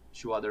give it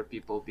to other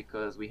people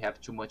because we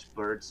have too much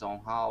birds on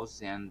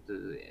house, and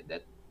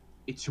that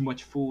it's too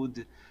much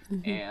food,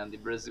 Mm-hmm. and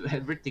in Brazil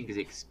everything is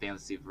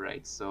expensive,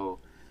 right? So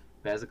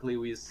basically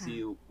we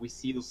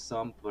seal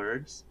some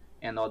birds,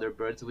 and other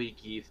birds we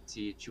give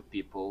to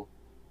people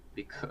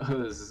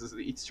because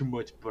it's too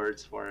much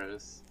birds for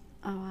us.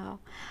 Oh,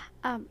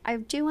 wow. I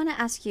do want to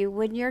ask you,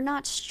 when you're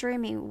not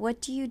streaming,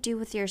 what do you do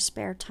with your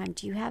spare time?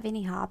 Do you have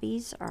any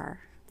hobbies or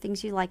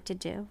things you like to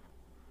do?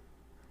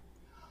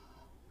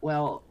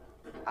 Well,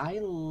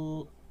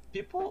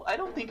 people, I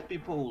don't think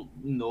people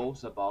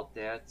knows about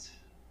that.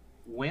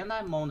 When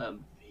I'm on a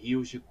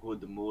huge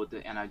good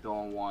mood and I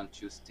don't want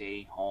to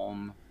stay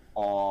home,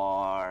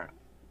 or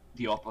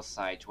the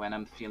opposite, when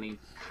I'm feeling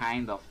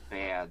kind of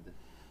bad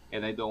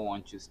and I don't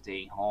want to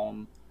stay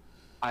home,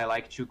 I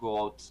like to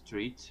go out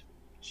street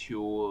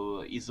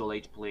to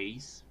isolate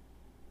place,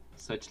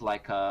 such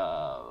like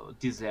a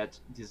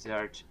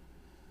desert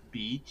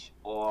beach,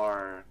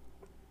 or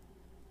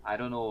I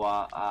don't know,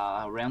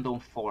 a random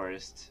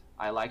forest.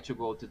 I like to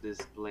go to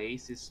these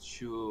places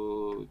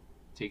to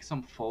take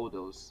some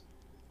photos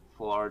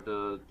for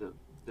the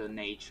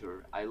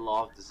nature. I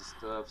love these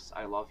stuffs.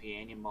 I love the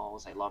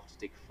animals. I love to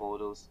take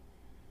photos.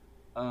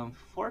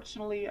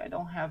 Fortunately, I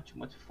don't have too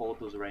much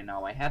photos right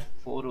now. I have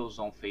photos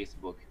on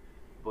Facebook,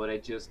 but I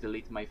just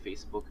delete my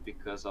Facebook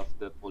because of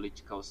the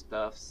political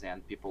stuffs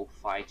and people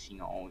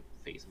fighting on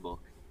Facebook.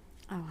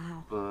 Oh,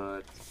 wow.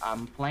 But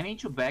I'm planning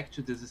to back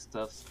to these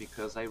stuffs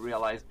because I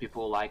realize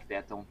people like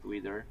that on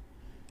Twitter.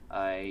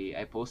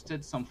 I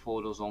posted some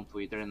photos on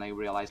Twitter, and I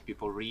realized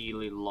people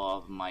really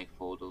love my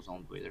photos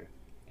on Twitter.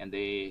 And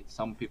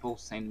some people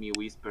send me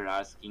whisper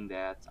asking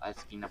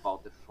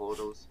about the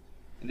photos,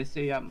 and they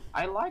say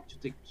I like to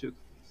took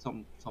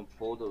some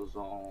photos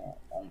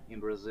on in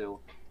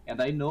Brazil,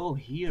 and I know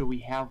here we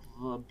have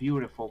a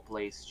beautiful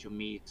place to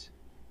meet,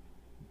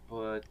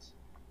 but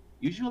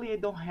usually I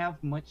don't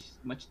have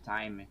much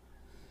time.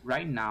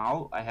 Right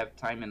now I have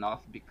time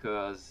enough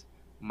because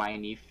my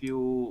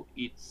nephew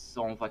is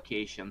on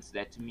vacations.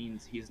 That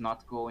means he's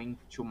not going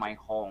to my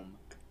home.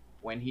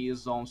 When he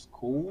is on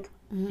school,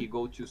 Hmm. he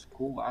go to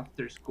school.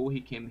 After school,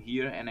 he came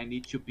here, and I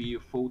need to be a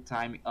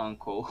full-time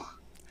uncle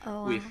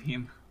Oh with wow.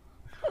 him,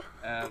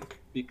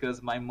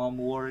 because my mom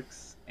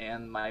works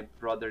and my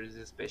brother is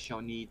a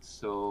special needs,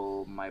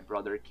 so my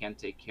brother can't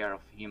take care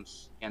of him,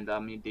 and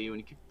I'm the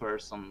unique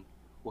person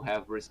who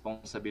have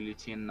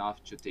responsibility enough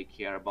to take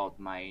care about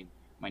my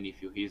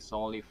nephew. He's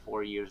only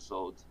 4 years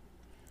old.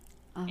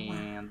 Oh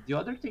wow. And the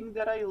other thing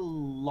that I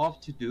love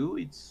to do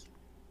is,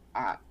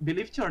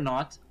 believe it or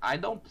not, I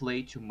don't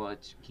play too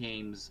much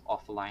games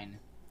offline.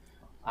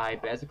 I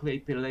basically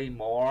play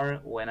more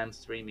when I'm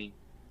streaming,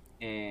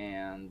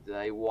 and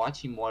I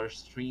watch more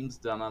streams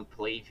than I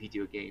play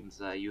video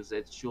games. I use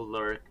it to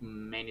lurk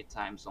many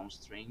times on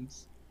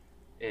streams,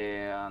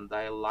 and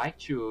I like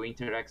to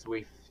interact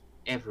with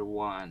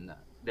everyone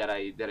that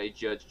I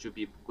judge to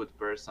be a good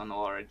person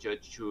or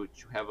judge to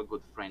have a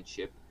good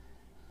friendship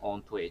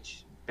on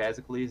Twitch.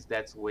 Basically,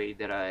 that's the way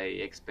that I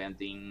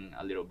expanding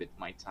a little bit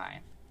my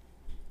time.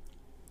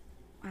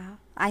 Wow.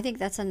 I think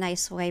that's a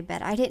nice way,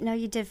 but I didn't know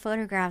you did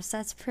photographs.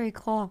 That's pretty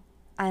cool.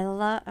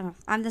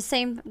 I'm the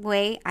same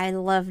way. I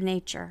love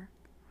nature.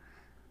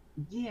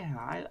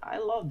 Yeah, I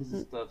love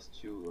this stuff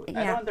too.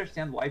 I don't Yeah.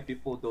 understand why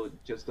people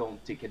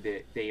don't take a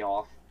day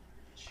off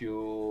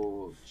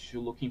to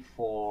looking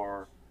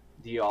for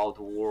the old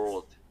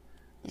world,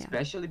 Yeah.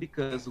 especially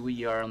because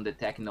we are on the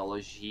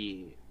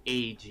technology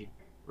age,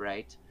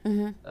 right?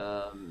 Mhm.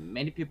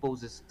 Many people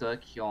is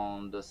stuck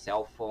on the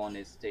cell phone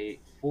and stay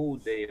full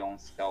day on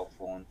cell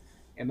phone,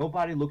 and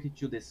nobody look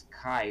into the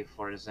sky,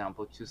 for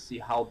example, to see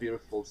how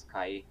beautiful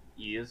sky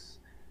is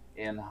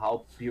and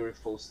how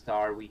beautiful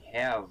star we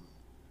have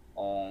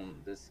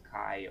on the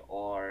sky,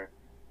 or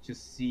to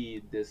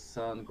see the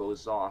sun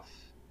goes off,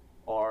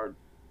 or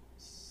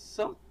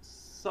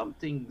some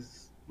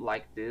things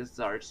like this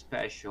are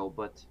special,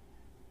 but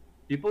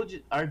people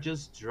are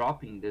just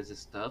dropping these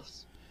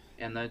stuffs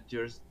and are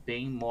just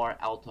being more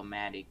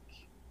automatic.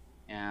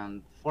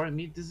 And for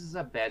me, this is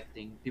a bad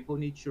thing. People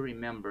need to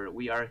remember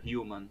we are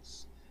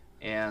humans,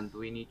 and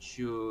we need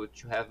to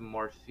have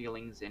more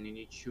feelings, and you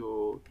need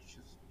to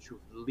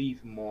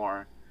live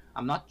more.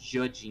 I'm not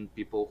judging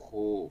people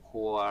who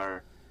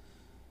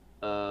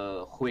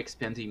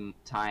expending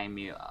time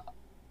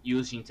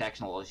using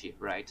technology,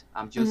 right?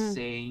 I'm just Mhm.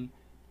 saying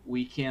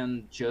we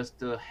can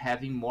just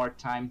having more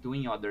time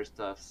doing other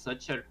stuff,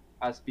 such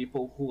as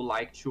people who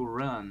like to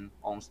run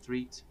on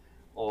street,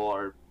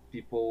 or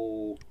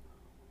people,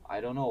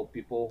 I don't know,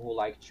 people who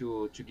like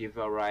to give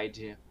a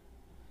ride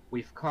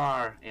with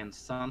car, and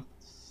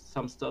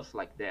some stuff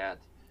like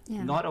that.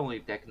 Yeah. Not only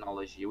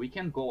technology, we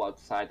can go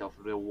outside of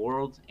the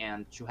world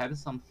and to have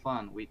some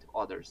fun with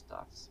other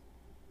stuffs.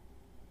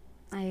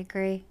 I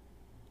agree.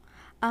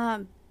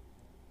 Um,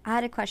 I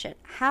had a question.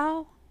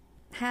 How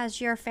has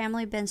your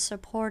family been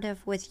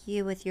supportive with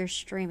you with your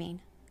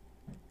streaming?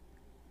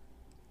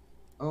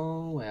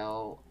 Oh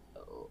well,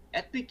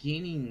 at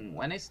beginning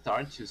when I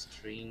started to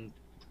stream,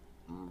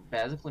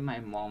 basically my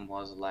mom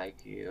was like,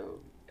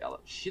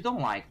 she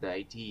don't like the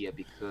idea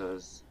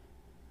because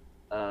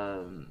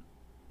um,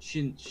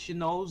 she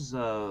knows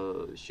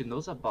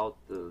about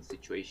the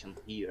situation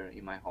here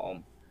in my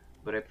home,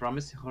 but I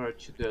promised her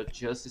to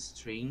just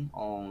stream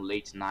on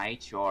late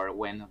night or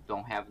when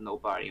don't have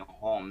nobody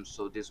home,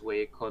 so this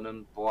way I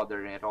couldn't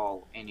bother at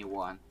all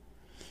anyone.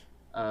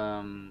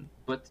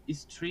 But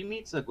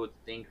streaming is a good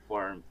thing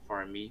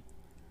for me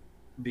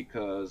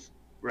because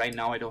right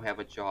now I don't have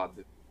a job,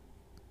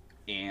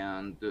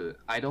 and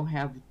I don't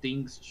have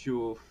things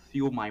to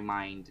fill my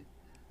mind.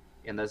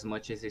 And as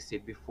much as I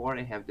said before,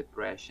 I have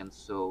depression.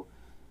 So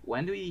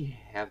when we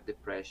have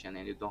depression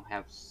and you don't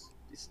have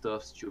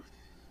stuff to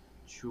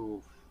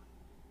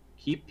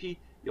keep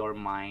your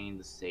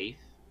mind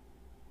safe,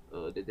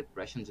 the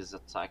depression just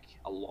attack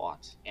a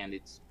lot, and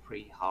it's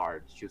pretty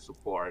hard to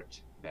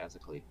support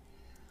basically.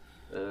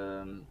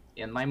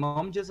 And my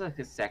mom just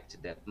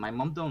accepted that. My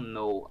mom don't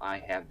know I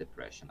have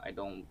depression. I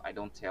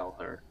don't tell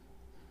her,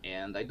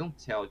 and I don't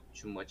tell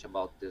too much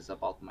about this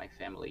about my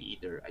family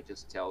either. I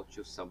just tell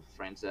to some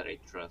friends that I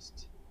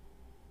trust.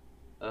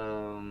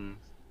 Um,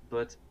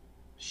 but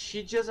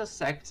she just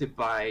accepted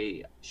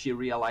by she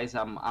realized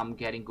I'm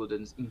getting good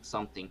in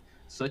something,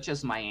 such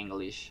as my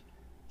English.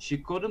 She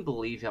couldn't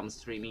believe I'm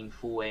streaming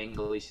full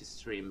English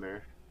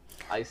streamer.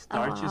 I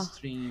Oh start to wow.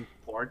 stream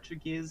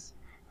Portuguese,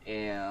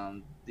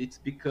 and it's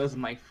because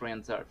my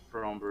friends are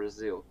from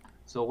Brazil.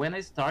 So when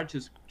I start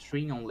to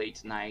stream on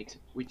late night,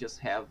 we just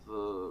have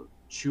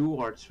 2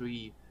 or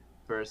 3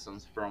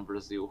 persons from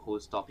Brazil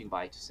who's stopping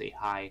by to say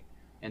hi,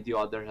 and the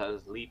others are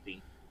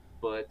sleeping.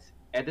 But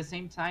at the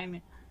same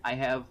time, I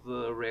have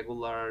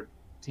regular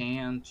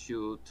 10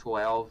 to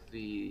 12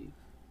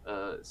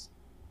 uh,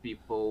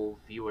 people,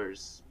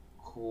 viewers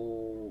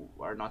who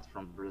are not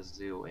from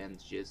Brazil, and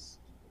just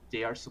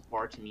they are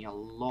supporting me a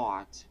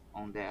lot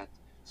on that.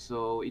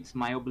 So it's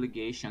my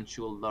obligation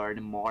to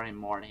learn more and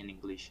more in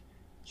English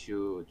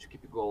to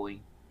keep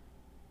going.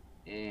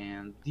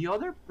 And the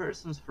other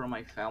persons from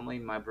my family,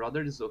 my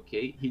brother is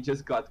okay. He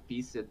just got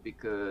pissed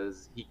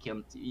because he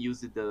can't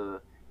use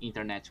the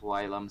internet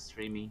while I'm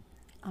streaming.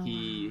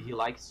 Oh, He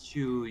likes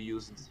to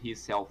use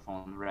his cell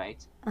phone,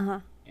 right? uh-huh.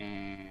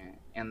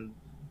 And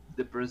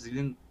the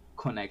Brazilian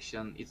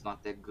connection is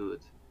not that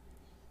good.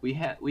 We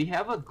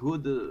have a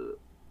good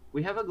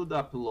we have a good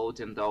upload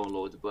and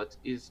download, but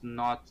it's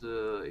not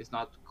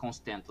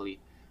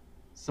constantly.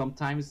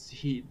 Sometimes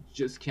he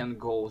just can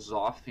goes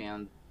off,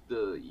 and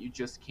you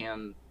just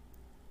can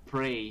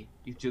pray.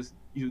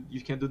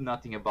 You can do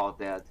nothing about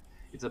that.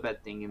 It's a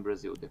bad thing in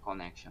Brazil, the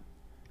connection.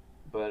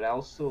 But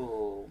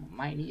also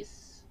my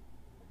niece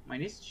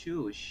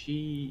too.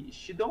 She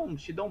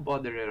don't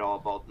bother at all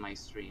about my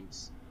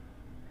streams,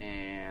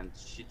 and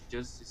she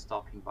just is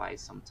stopping by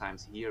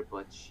sometimes here,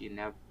 but she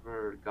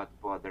never got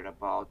bothered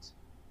about.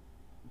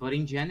 But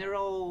in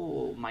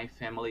general, my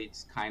family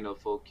is kind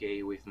of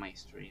okay with my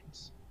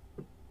streams.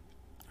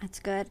 That's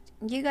good.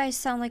 You guys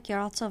sound like you're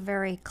also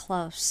very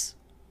close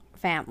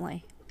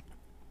family.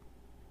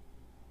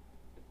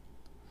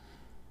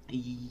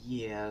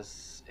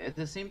 Yes, at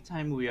the same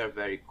time we are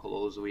very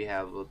close. We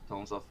have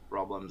tons of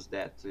problems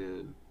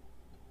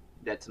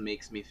that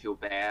makes me feel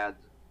bad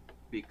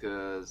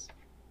because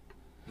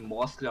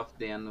mostly of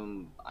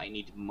them I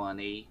need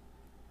money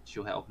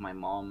to help my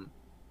mom,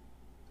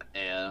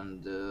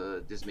 and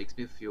this makes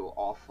me feel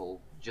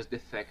awful. Just the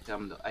fact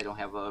I don't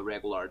have a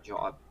regular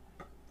job,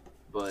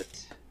 but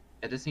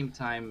at the same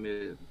time,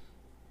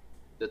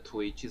 the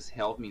Twitch is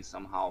helping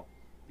somehow.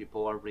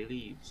 People are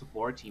really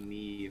supporting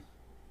me,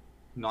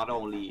 not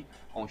only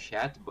on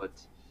chat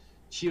but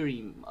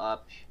cheering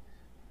up,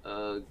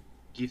 uh,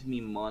 give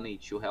me money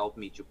to help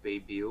me to pay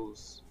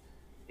bills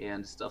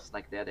and stuff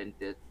like that, and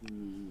that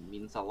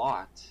means a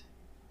lot.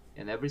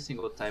 And every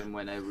single time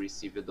when I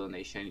receive a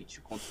donation, I need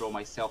to control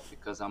myself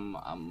because I'm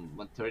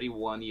a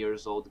 31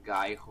 years old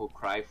guy who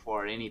cry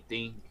for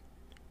anything.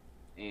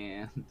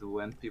 And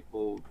when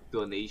people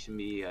donate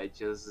me, I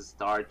just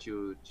start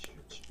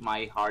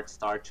my heart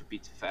start to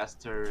beat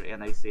faster,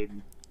 and I say,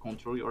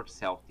 "Control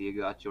yourself,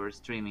 Thiagoch. You're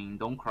streaming.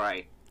 Don't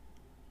cry."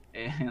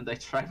 And I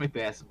try my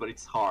best, but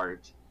it's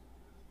hard.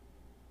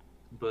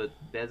 But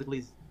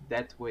basically,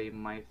 that way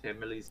my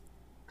family is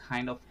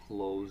kind of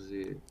close.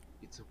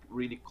 It's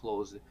really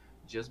close,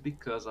 just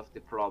because of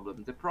the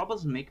problem. The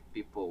problems make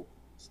people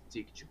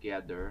stick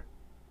together.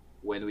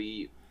 When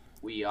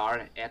we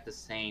are at the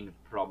same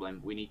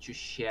problem, we need to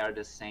share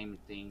the same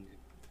thing,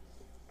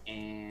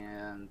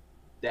 and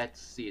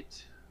that's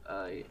it.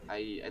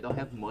 I don't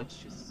have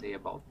much to say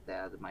about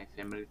that. My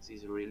family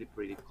is really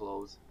pretty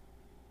close.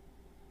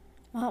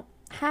 Well,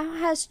 how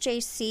has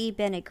JC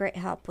been a great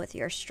help with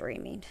your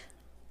streaming?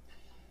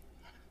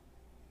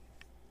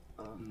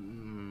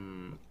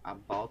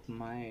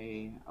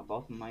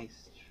 About my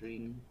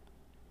stream,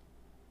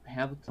 I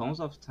have tons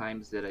of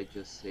times that I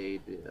just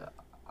said,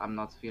 I'm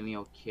not feeling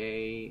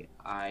okay.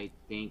 I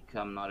think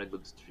I'm not a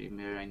good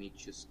streamer. I need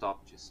to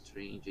stop to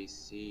stream.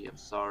 JC, I'm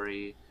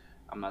sorry.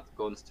 I'm not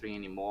going to stream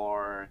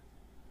anymore.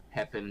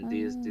 Happen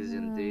this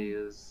and Mm,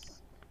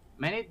 this.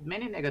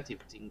 Many negative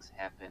things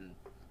happen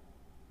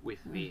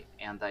with me,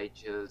 and I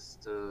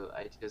just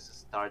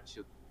start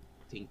to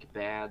think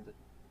bad.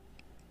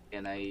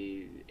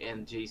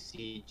 And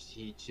JC,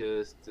 he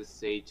just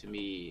say to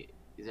me,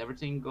 "Is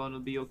everything gonna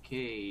be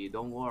okay?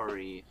 Don't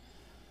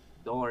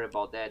worry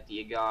about that.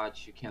 You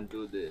got, you can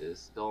do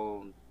this.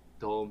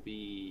 Don't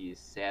be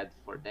sad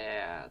for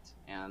that,"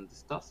 and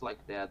stuff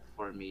like that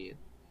for me.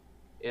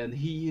 And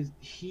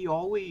he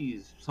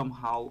always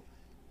somehow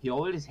he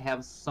always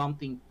has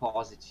something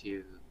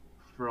positive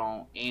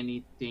from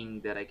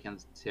anything that I can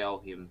tell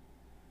him.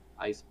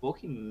 I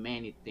spoke him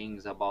many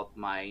things about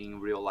my in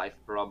real life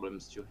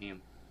problems to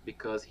him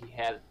because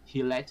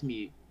he let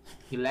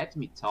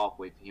me talk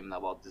with him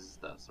about this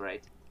stuff,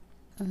 right?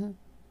 mm-hmm.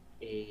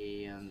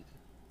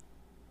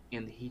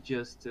 And he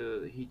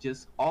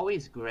just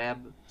always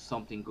grab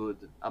something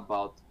good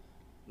about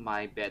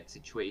my bad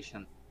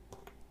situation,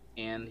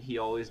 and he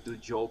always do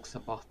jokes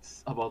about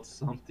about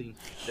something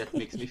that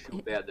makes me feel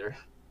better.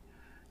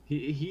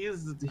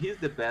 He's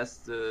the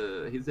best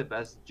he's the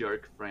best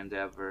jerk friend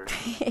ever.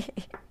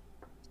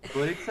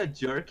 But it's a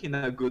jerk in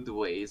a good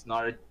way. It's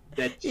not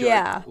that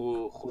jerk Yeah.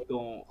 who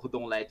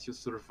don't let you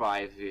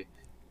survive.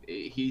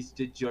 He's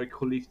the jerk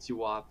who lifts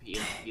you up,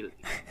 and he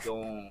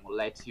don't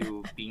let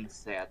you being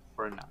sad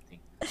for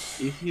nothing.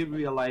 If he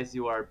realize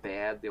you are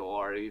bad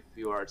or if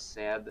you are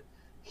sad,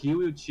 he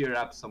will cheer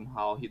up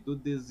somehow. He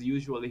does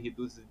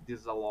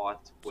this a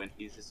lot when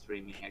he's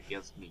streaming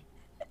against me,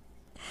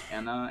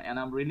 and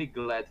I'm really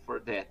glad for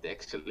that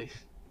actually.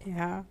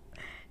 Yeah.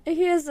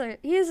 He has an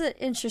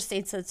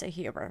interesting sense of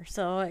humor,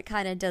 so it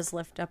kind of does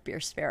lift up your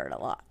spirit a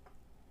lot.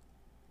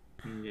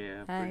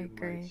 Yeah, I pretty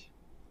agree. much.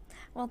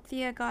 Well,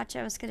 Thiagoch,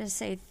 I was going to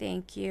say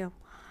thank you.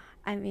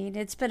 I mean,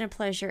 it's been a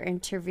pleasure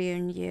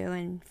interviewing you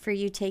and for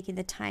you taking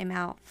the time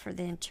out for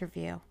the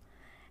interview.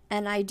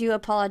 And I do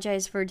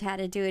apologize for having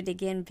to do it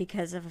again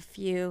because of a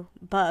few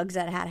bugs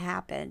that had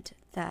happened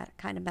that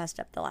kind of messed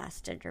up the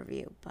last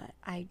interview. But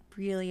I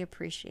really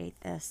appreciate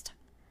this.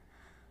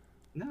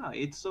 No,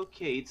 it's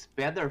okay. It's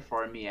better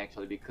for me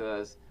actually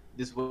because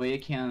this way I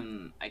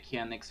can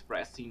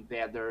expressing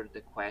better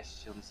the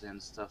questions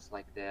and stuff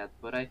like that.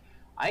 But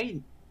I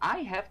I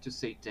have to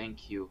say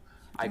thank you.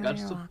 I Oh, got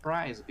you're welcome.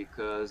 surprised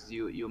because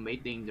you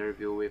made the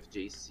interview with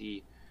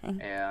JC,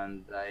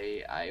 and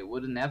I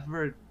would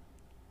never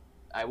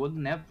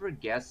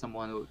guess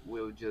someone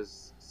will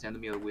just send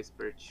me a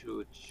whisper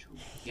to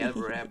get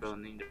Reb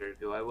an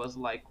interview. I was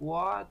like,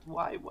 what?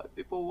 Why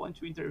people want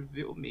to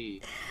interview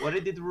me? What I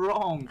did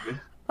wrong?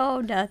 Oh,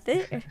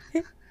 nothing.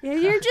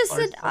 You're just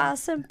For an some.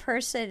 awesome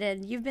person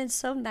and you've been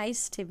so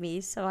nice to me.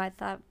 So I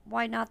thought,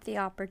 why not the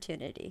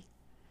opportunity?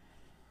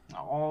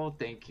 Oh,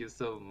 thank you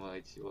so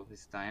much,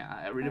 Stein.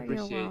 I really Oh, you're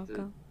appreciate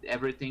welcome.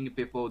 everything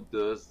people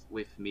does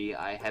with me.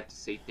 I have to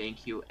say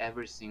thank you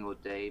every single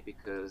day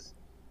because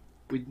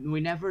we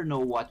never know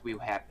what will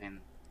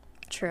happen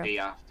True. day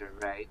after,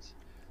 right?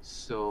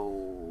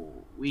 So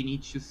we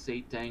need to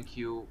say thank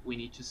you. We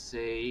need to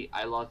say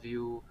I love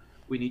you.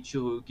 We need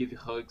to give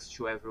hugs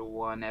to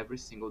everyone every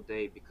single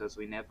day because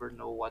we never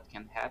know what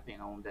can happen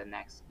on the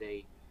next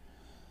day.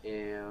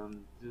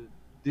 And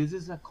this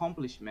is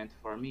accomplishment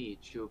for me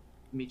to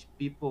meet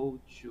people,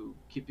 to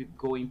keep it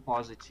going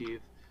positive,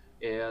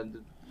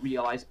 and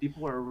realize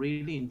people are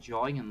really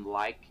enjoying and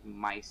like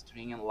my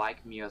stream and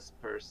like me as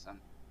person.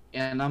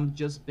 And I'm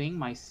just being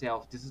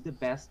myself. This is the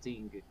best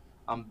thing.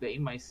 I'm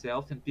being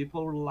myself, and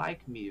people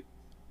like me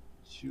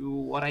to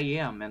what I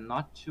am and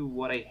not to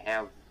what I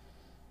have.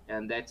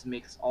 And that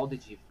makes all the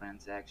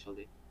difference,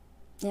 actually.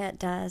 Yeah, it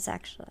does,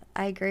 actually.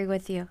 I agree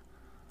with you.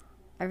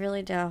 I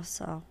really do.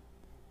 So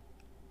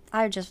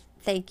I just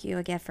thank you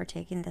again for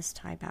taking this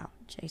time out,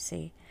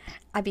 JC.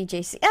 I mean,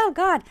 JC. Oh,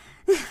 God.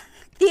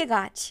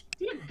 Theogotch.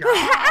 Dear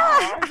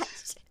I God!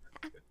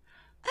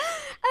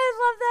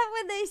 love that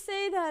when they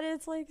say that.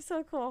 It's like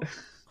so cool.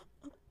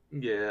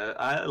 Yeah,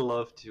 I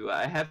love to.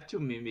 I have to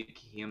mimic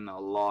him a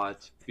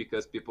lot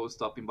because people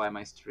stopping by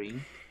my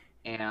stream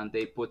and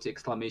they put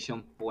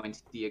exclamation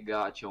point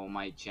Thiagoch on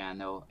my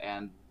channel,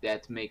 and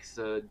that makes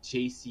a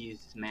JC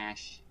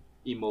Smash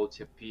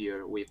emote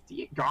appear with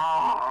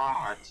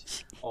Thiagoch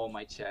on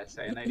my chat,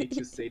 and I need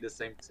to say the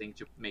same thing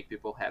to make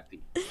people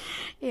happy.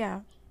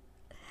 Yeah.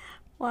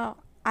 Well,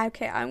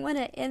 okay, I'm going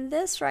to end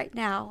this right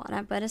now, and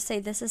I'm going to say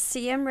this is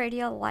CM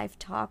Radio Live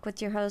Talk with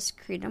your host,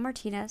 Karina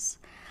Martinez.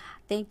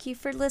 Thank you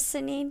for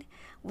listening.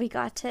 We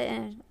got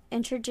to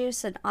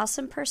introduce an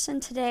awesome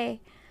person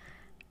today.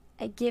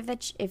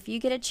 If you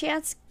get a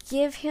chance,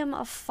 give him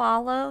a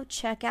follow.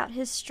 Check out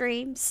his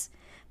streams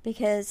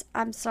because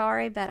I'm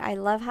sorry, but I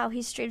love how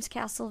he streams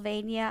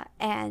Castlevania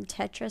and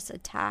Tetris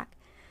Attack.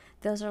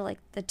 Those are like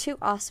the two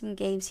awesome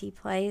games he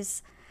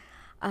plays.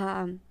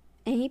 And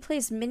he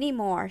plays many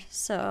more.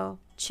 So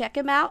check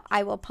him out.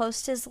 I will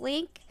post his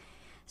link.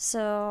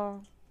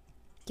 So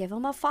give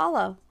him a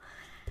follow.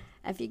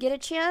 If you get a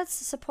chance,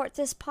 support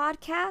this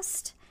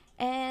podcast.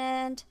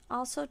 And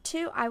also,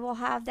 too, I will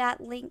have that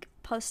link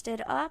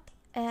posted up.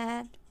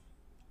 And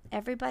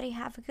everybody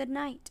have a good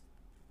night.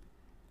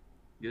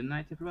 Good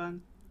night,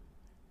 everyone.